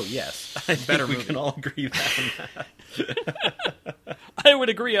 Oh yes, I think Better we movie. can all agree that. I would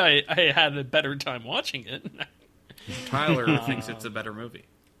agree. I had a better time watching it. Tyler thinks it's a better movie.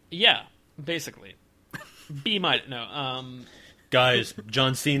 Yeah, basically. B minus. No. Guys,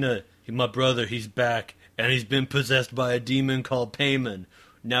 John Cena, my brother, he's back, and he's been possessed by a demon called Payman.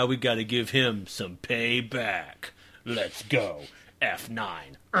 Now we got to give him some payback. Let's go,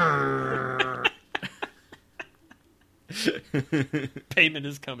 F9. Payment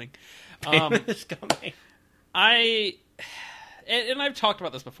is coming. Payman is coming. And I've talked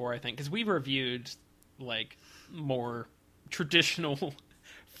about this before, I think, because we've reviewed like more traditional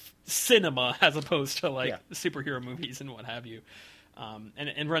cinema as opposed to like Yeah. superhero movies and what have you,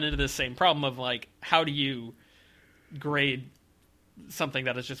 and run into this same problem of like, how do you grade something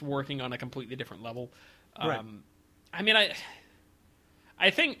that is just working on a completely different level? Right. I mean, I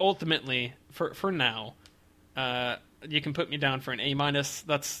think ultimately for now, you can put me down for an A minus.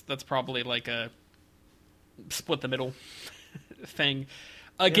 That's probably like a split the middle thing.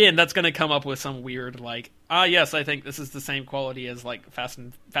 Again, that's going to come up with some weird like, yes, I think this is the same quality as like Fast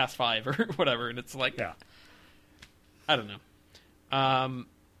 5 or whatever, and it's like, Yeah. I don't know.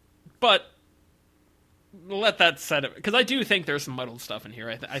 But let that set it, because I do think there's some muddled stuff in here.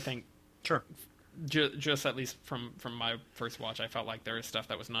 I think Sure. just at least from my first watch, I felt like there was stuff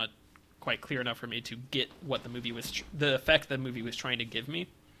that was not quite clear enough for me to get what the movie was, the effect the movie was trying to give me.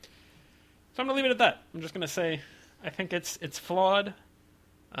 So I'm gonna leave it at that. I'm just gonna say I think it's flawed,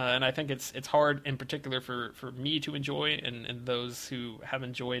 and I think it's hard in particular for me to enjoy, and those who have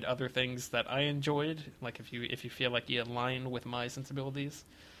enjoyed other things that I enjoyed. Like if you feel like you align with my sensibilities,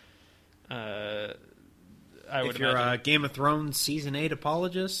 I would If you're imagine. a Game of Thrones season 8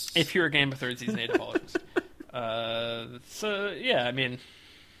 apologist, If you're a Game of Thrones season 8 apologist. So yeah, I mean,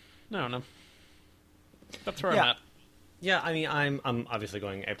 I don't know. That's where I'm Yeah. at. Yeah, I mean, I'm obviously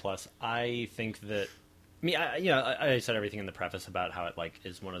going A+. I think that, I mean, I said everything in the preface about how it like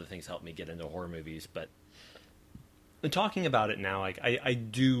is one of the things that helped me get into horror movies, but talking about it now, like I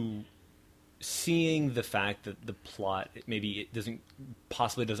do, seeing the fact that the plot maybe it doesn't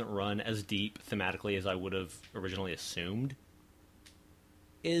run as deep thematically as I would have originally assumed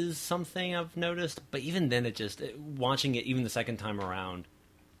is something I've noticed. But even then, watching it even the second time around,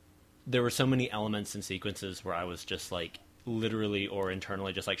 there were so many elements and sequences where I was just like literally or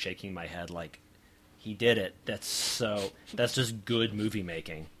internally just like shaking my head like, he did it. That's just good movie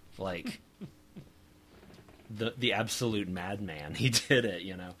making. Like the absolute madman. He did it,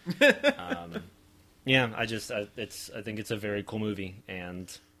 you know. Yeah, I think it's a very cool movie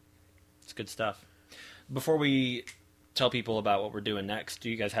and it's good stuff. Before we tell people about what we're doing next, do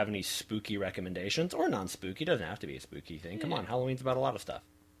you guys have any spooky recommendations or non-spooky? It doesn't have to be a spooky thing. Come on, Halloween's about a lot of stuff.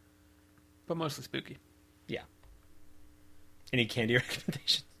 But mostly spooky. Yeah. Any candy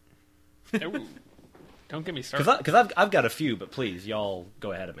recommendations? Ooh, don't get me started. Because I've got a few, but please, y'all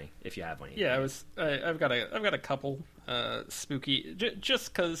go ahead of me if you have one. Yeah, I've got a couple spooky.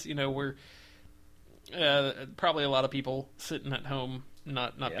 Just because we're probably a lot of people sitting at home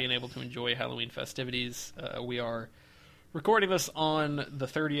not being able to enjoy Halloween festivities. We are recording this on the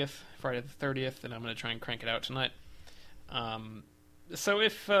 30th, Friday the 30th, and I'm going to try and crank it out tonight. So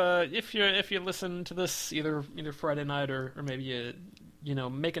if you listen to this either Friday night or maybe you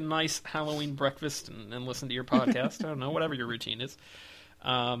make a nice Halloween breakfast and listen to your podcast, I don't know, whatever your routine is.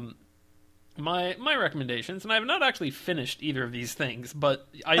 My recommendations, and I have not actually finished either of these things, but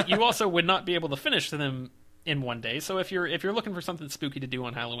you also would not be able to finish them in one day. So if you're looking for something spooky to do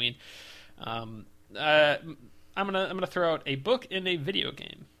on Halloween, I'm gonna throw out a book and a video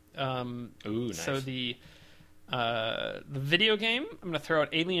game. Ooh, nice. So the video game, I'm gonna throw out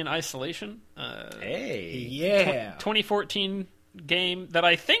Alien Isolation. Hey. yeah. 2014 game that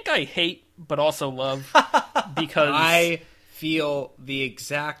I think I hate but also love because I feel the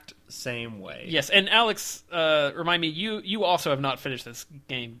exact same way. yes. And Alex, remind me, you also have not finished this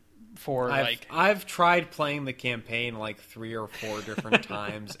game for I've tried playing the campaign like 3 or 4 different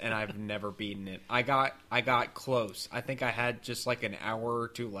times, and I've never beaten it. I got close. I think I had just like an hour or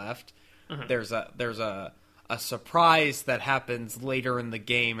two left, there's a surprise that happens later in the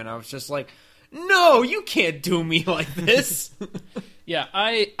game, and I was just like, no, you can't do me like this. Yeah,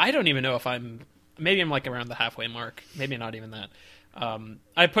 I don't even know if maybe I'm like around the halfway mark, maybe not even that.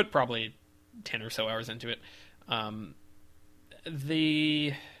 I put probably 10 or so hours into it.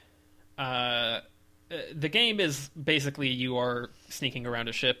 The game is basically you are sneaking around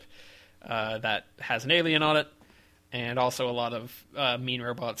a ship that has an alien on it, and also a lot of mean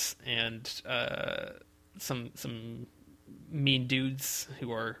robots and some mean dudes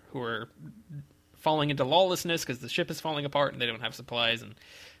who are falling into lawlessness because the ship is falling apart and they don't have supplies, and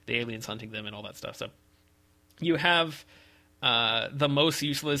the aliens hunting them and all that stuff. So you have the most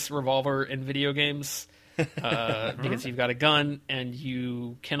useless revolver in video games. Because you've got a gun and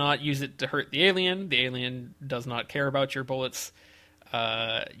you cannot use it to hurt the alien. The alien does not care about your bullets.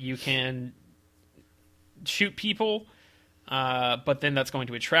 You can shoot people, but then that's going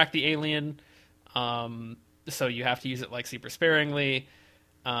to attract the alien. So you have to use it like super sparingly.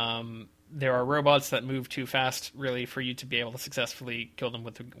 There are robots that move too fast, really, for you to be able to successfully kill them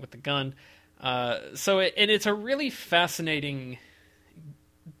with the gun. It's a really fascinating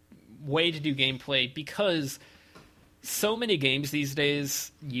way to do gameplay because so many games these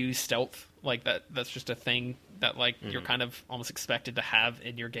days use stealth. Like that's just a thing that you're kind of almost expected to have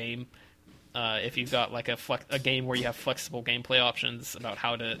in your game. If you've got like a game where you have flexible gameplay options about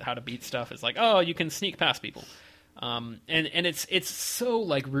how to beat stuff, it's like, oh, you can sneak past people. And it's so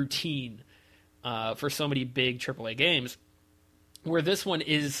like routine for so many big AAA games, where this one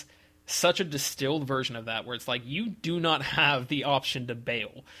is such a distilled version of that, where it's like you do not have the option to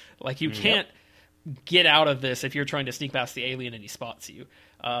bail. Like you can't get out of this if you're trying to sneak past the alien and he spots you.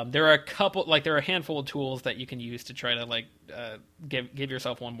 There are a handful of tools that you can use to try to give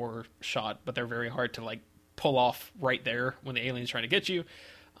yourself one more shot, but they're very hard to pull off right there when the alien's trying to get you.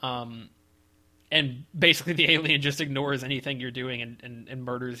 And basically the alien just ignores anything you're doing and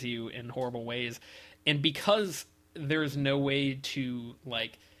murders you in horrible ways. And because there's no way to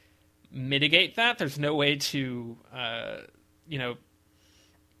mitigate that, there's no way to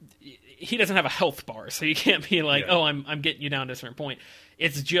he doesn't have a health bar, so you can't be like, oh, I'm getting you down to a certain point.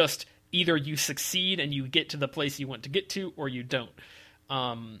 It's just either you succeed and you get to the place you want to get to, or you don't.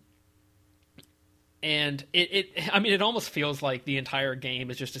 And it almost feels like the entire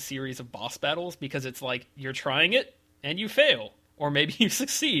game is just a series of boss battles, because it's like you're trying it and you fail, or maybe you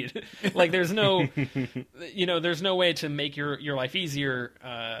succeed. There's no there's no way to make your life easier.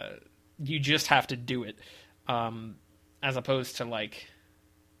 You just have to do it, as opposed to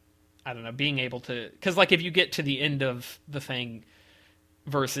I don't know, being able to, because if you get to the end of the thing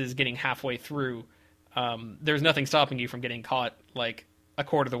versus getting halfway through, there's nothing stopping you from getting caught a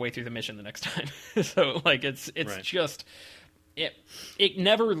quarter of the way through the mission the next time. So it's right. Just it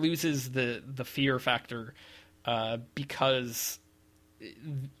never loses the fear factor, because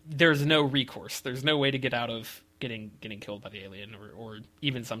there's no recourse. There's no way to get out of getting killed by the alien, or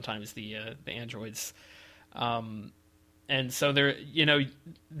even sometimes the androids. And so the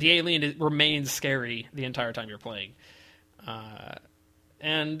alien remains scary the entire time you're playing.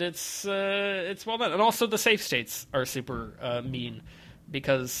 And it's well done. And also the save states are super mean,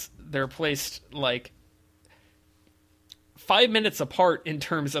 because they're placed 5 minutes apart in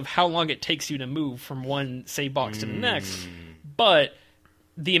terms of how long it takes you to move from one save box to the next. But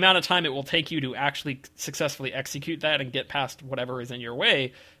the amount of time it will take you to actually successfully execute that and get past whatever is in your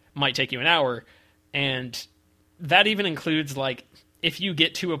way might take you an hour. And that even includes if you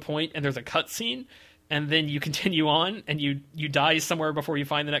get to a point and there's a cutscene, and then you continue on and you die somewhere before you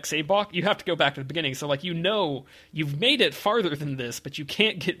find the next save box, you have to go back to the beginning. So you've made it farther than this, but you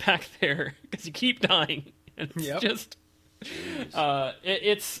can't get back there because you keep dying. And it's just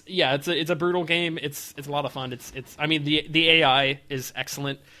it's a brutal game. It's a lot of fun. The AI is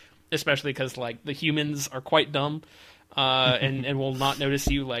excellent, especially because the humans are quite dumb, and will not notice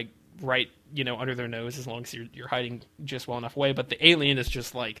you right under their nose as long as you're hiding just well enough away. But the alien is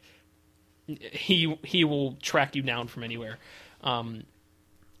just he will track you down from anywhere.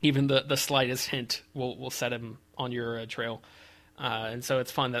 Even the slightest hint will set him on your trail. And so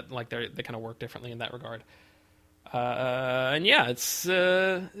it's fun that they kind of work differently in that regard. And yeah, it's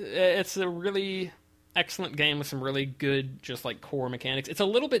a really excellent game with some really good just core mechanics. It's a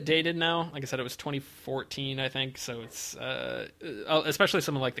little bit dated now. Like I said, it was 2014, I think. So it's especially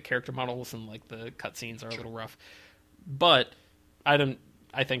some of the character models and the cutscenes are a little rough. But I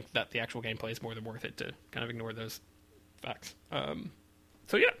think that the actual gameplay is more than worth it to kind of ignore those facts.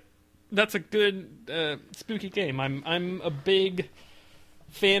 So yeah, that's a good spooky game. I'm a big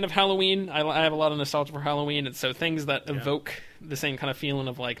fan of Halloween. I have a lot of nostalgia for Halloween, and so things that evoke the same kind of feeling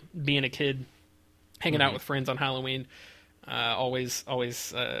of like being a kid, hanging out with friends on Halloween, always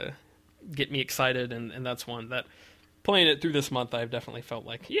get me excited, and that's one that playing it through this month, I've definitely felt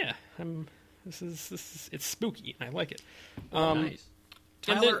like, this is it's spooky, and I like it. Nice.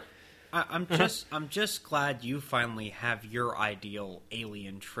 Tyler, I'm just glad you finally have your ideal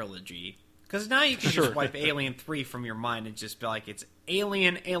Alien trilogy. Because now you can just wipe Alien 3 from your mind and just be like, it's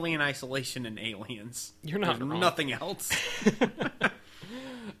Alien, Alien Isolation, and Aliens. You're not There's wrong. nothing else.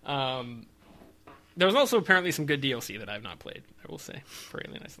 There was also apparently some good DLC that I've not played, I will say, for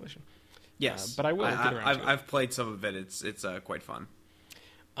Alien Isolation. Yes. But I will get around to it. I've played some of it. It's quite fun.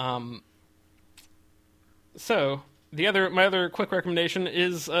 So, my other quick recommendation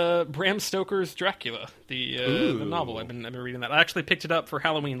is Bram Stoker's Dracula, the novel. I've been reading that. I actually picked it up for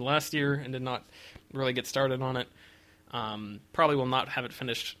Halloween last year and did not really get started on it. Probably will not have it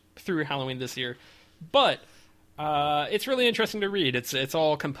finished through Halloween this year, but it's really interesting to read. It's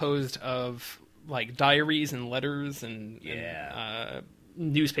all composed of like diaries and letters and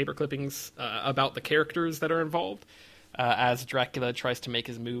newspaper clippings about the characters that are involved. As Dracula tries to make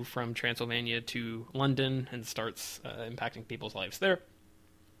his move from Transylvania to London and starts impacting people's lives there.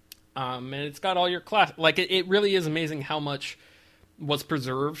 And it's got all your class. Like, it really is amazing how much was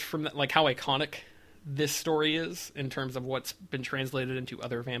preserved from that, like how iconic this story is in terms of what's been translated into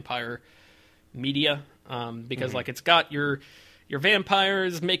other vampire media. Because like it's got your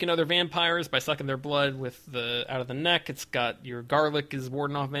vampires making other vampires by sucking their blood out of the neck. It's got your garlic is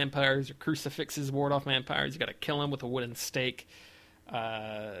warding off vampires. Your crucifixes ward off vampires. You got to kill them with a wooden stake.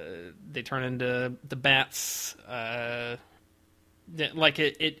 They turn into the bats. Like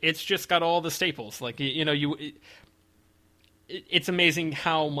it's just got all the staples. Like it's amazing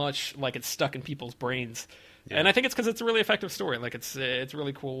how much like it's stuck in people's brains. Yeah. And I think it's because it's a really effective story. Like it's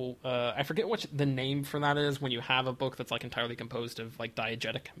really cool. I forget what the name for that is when you have a book that's like entirely composed of like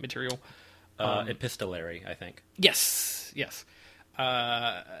diegetic material. Epistolary, I think. Yes.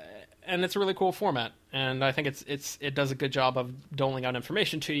 And it's a really cool format, and I think it does a good job of doling out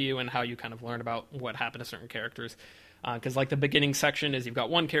information to you and how you kind of learn about what happened to certain characters. Because like the beginning section is you've got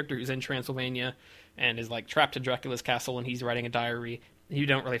one character who's in Transylvania and is like trapped in Dracula's castle, and he's writing a diary. You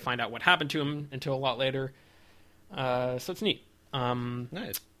don't really find out what happened to him until a lot later. So it's neat.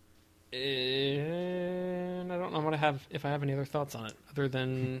 Nice. And I don't know if I have any other thoughts on it, other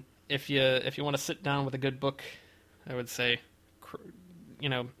than if you want to sit down with a good book, I would say,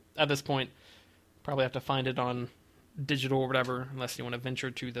 at this point, probably have to find it on digital or whatever, unless you want to venture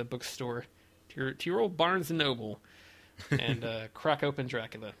to the bookstore, to your old Barnes and Noble, and crack open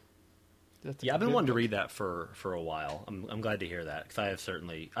Dracula. I've been wanting to read that for a while. I'm glad to hear that, because I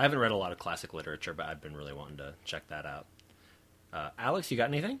haven't read a lot of classic literature, but I've been really wanting to check that out. Alex, you got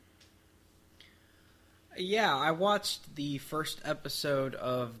anything? Yeah, I watched the first episode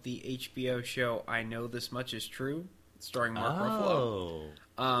of the HBO show I Know This Much Is True, starring Mark Ruffalo.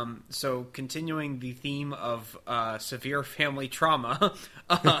 So continuing the theme of severe family trauma.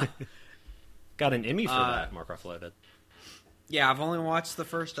 Got an Emmy for that, Mark Ruffalo did. Yeah, I've only watched the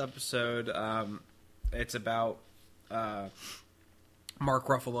first episode. It's about Mark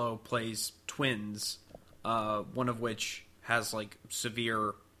Ruffalo plays twins, one of which has like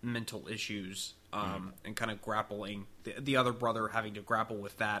severe mental issues, and kind of grappling the other brother having to grapple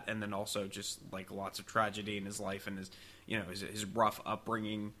with that, and then also just like lots of tragedy in his life and his rough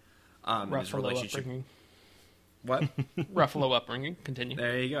upbringing, his relationship. Upbringing. What? Ruffalo upbringing. Continue.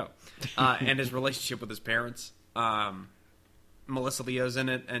 There you go. And his relationship with his parents. Melissa Leo's in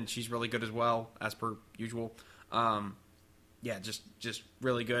it, and she's really good as well, as per usual. Yeah, just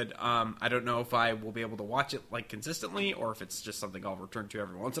really good. I don't know if I will be able to watch it like consistently, or if it's just something I'll return to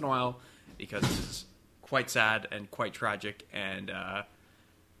every once in a while, because it's quite sad and quite tragic, and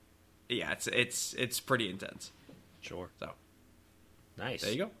yeah, it's pretty intense. Sure. So nice.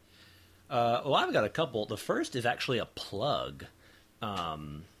 There you go. Well, I've got a couple. The first is actually a plug.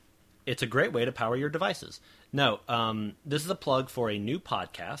 It's a great way to power your devices. No, this is a plug for a new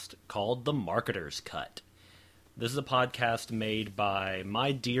podcast called The Marketer's Cut. This is a podcast made by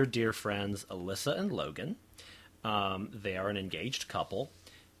my dear, dear friends Alyssa and Logan. They are an engaged couple,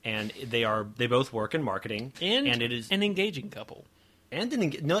 and they both work in marketing, and it is an engaging couple. And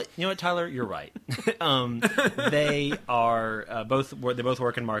you know what, Tyler, you're right. They are they both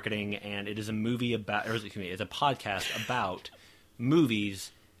work in marketing, and it is a movie about, or excuse me, it's a podcast about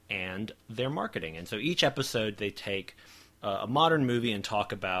movies and their marketing. And so each episode they take a modern movie and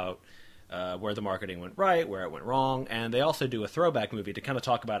talk about where the marketing went right, where it went wrong, and they also do a throwback movie to kind of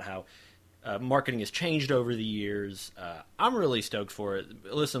talk about how Marketing has changed over the years. I'm really stoked for it.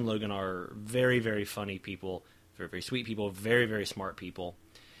 Alyssa and Logan are very, very funny people, very, very sweet people, very, very smart people.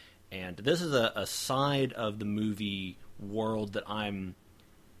 And this is a side of the movie world that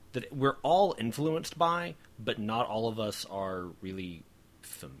we're all influenced by, but not all of us are really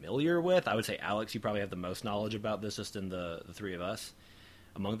familiar with. I would say, Alex, you probably have the most knowledge about this just in the three of us,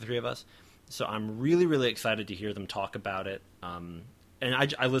 among the three of us. So I'm really, really excited to hear them talk about it. And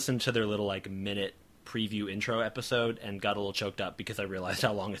I listened to their little minute preview intro episode and got a little choked up because I realized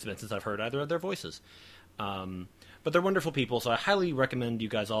how long it's been since I've heard either of their voices. But they're wonderful people, so I highly recommend you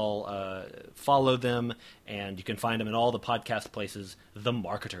guys all follow them, and you can find them in all the podcast places, The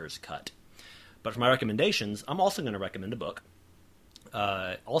Marketer's Cut. But for my recommendations, I'm also going to recommend a book,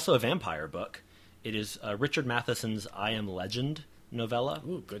 also a vampire book. It is Richard Matheson's I Am Legend novella.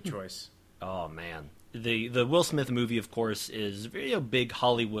 Ooh, good choice. Oh, man. The Will Smith movie, of course, is a big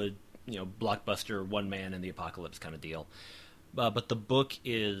Hollywood, blockbuster, one man in the apocalypse kind of deal. But the book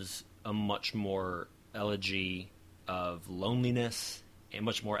is a much more elegy of loneliness, a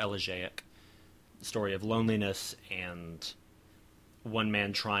much more elegiac story of loneliness and one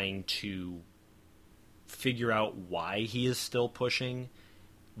man trying to figure out why he is still pushing,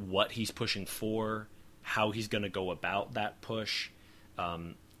 what he's pushing for, how he's going to go about that push.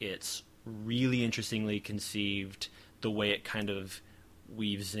 It's really interestingly conceived, the way it kind of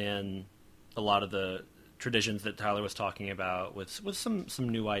weaves in a lot of the traditions that Tyler was talking about with some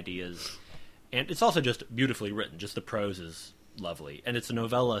new ideas. And it's also just beautifully written. Just the prose is lovely. And it's a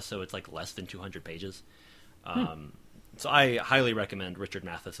novella, so it's less than 200 pages. So I highly recommend Richard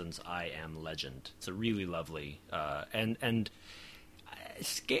Matheson's I Am Legend. It's a really lovely, and I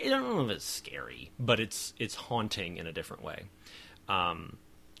don't know if it's scary, but it's haunting in a different way.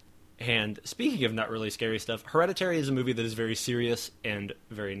 And speaking of not really scary stuff, Hereditary is a movie that is very serious and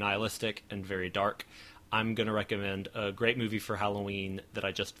very nihilistic and very dark. I'm going to recommend a great movie for Halloween that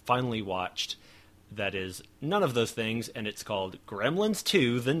I just finally watched that is none of those things, and it's called Gremlins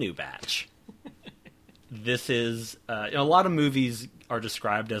 2: The New Batch. This is... a lot of movies are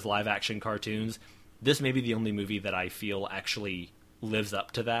described as live-action cartoons. This may be the only movie that I feel actually lives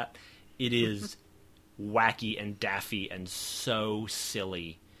up to that. It is wacky and daffy and so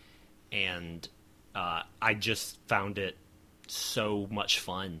silly, and I just found it so much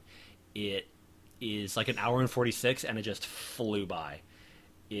fun. It is an hour and 46, and it just flew by.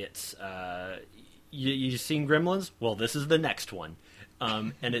 It's you seen Gremlins? Well, this is the next one,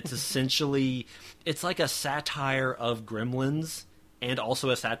 and it's essentially it's like a satire of Gremlins and also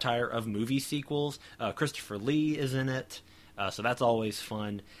a satire of movie sequels. Christopher Lee is in it, so that's always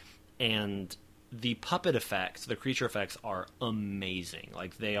fun. And the puppet effects, the creature effects, are amazing.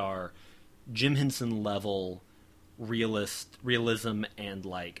 They are Jim Henson level realism, and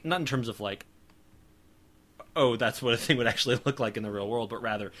not in terms of oh, that's what a thing would actually look like in the real world, but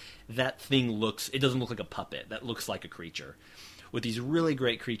rather that thing it doesn't look like a puppet. That looks like a creature. With these really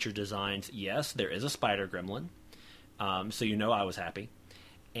great creature designs, yes, there is a spider gremlin, so I was happy.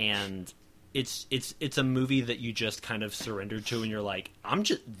 And it's a movie that you just kind of surrender to, and you're like,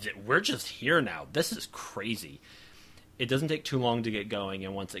 we're just here now. This is crazy. It doesn't take too long to get going,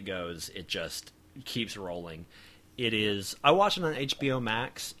 and once it goes, it just keeps rolling. It is... I watched it on HBO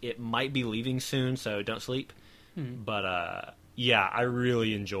Max. It might be leaving soon, so don't sleep. But, yeah, I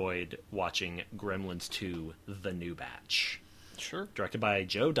really enjoyed watching Gremlins 2: The New Batch. Sure. Directed by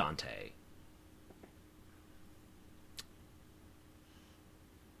Joe Dante.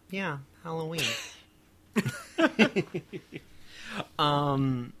 Yeah, Halloween. What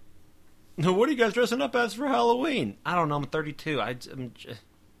are you guys dressing up as for Halloween? I don't know. I'm 32. I don't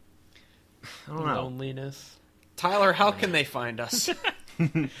know. Loneliness. Tyler, how can they find us?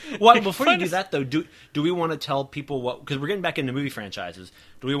 Well, before you do that, though, do we want to tell people what... Because we're getting back into movie franchises.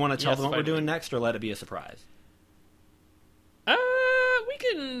 Do we want to tell them what we're doing next, or let it be a surprise? We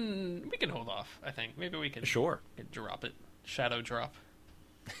can hold off, I think. Maybe we can... Sure. Drop it. Shadow drop.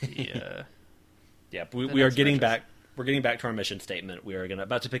 Yeah. Yeah, we are getting back... We're getting back to our mission statement. We are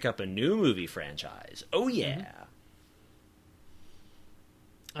about to pick up a new movie franchise. Oh, yeah. Mm-hmm.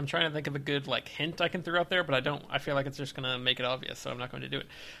 I'm trying to think of a good hint I can throw out there, but I feel like it's just going to make it obvious, so I'm not going to do it.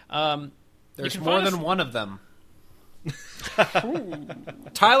 There's more than one of them.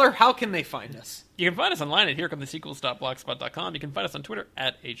 Tyler, how can they find us? You can find us online at herecomethesequels.blogspot.com. You can find us on Twitter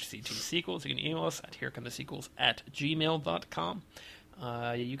at HCTSequels. You can email us at herecomethesequels@gmail.com.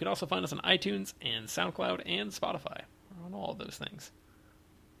 You can also find us on iTunes and SoundCloud and Spotify. We're on all of those things.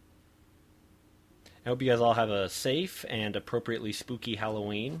 I hope you guys all have a safe and appropriately spooky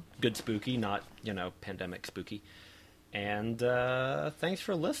Halloween. Good spooky, not, pandemic spooky. And thanks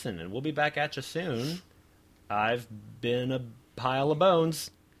for listening. We'll be back at you soon. I've been a pile of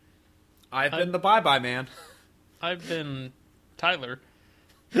bones. I've been the bye-bye man. I've been Tyler.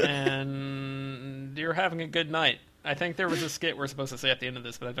 And you're having a good night. I think there was a skit we're supposed to say at the end of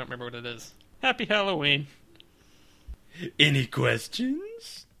this, but I don't remember what it is. Happy Halloween. Any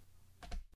questions?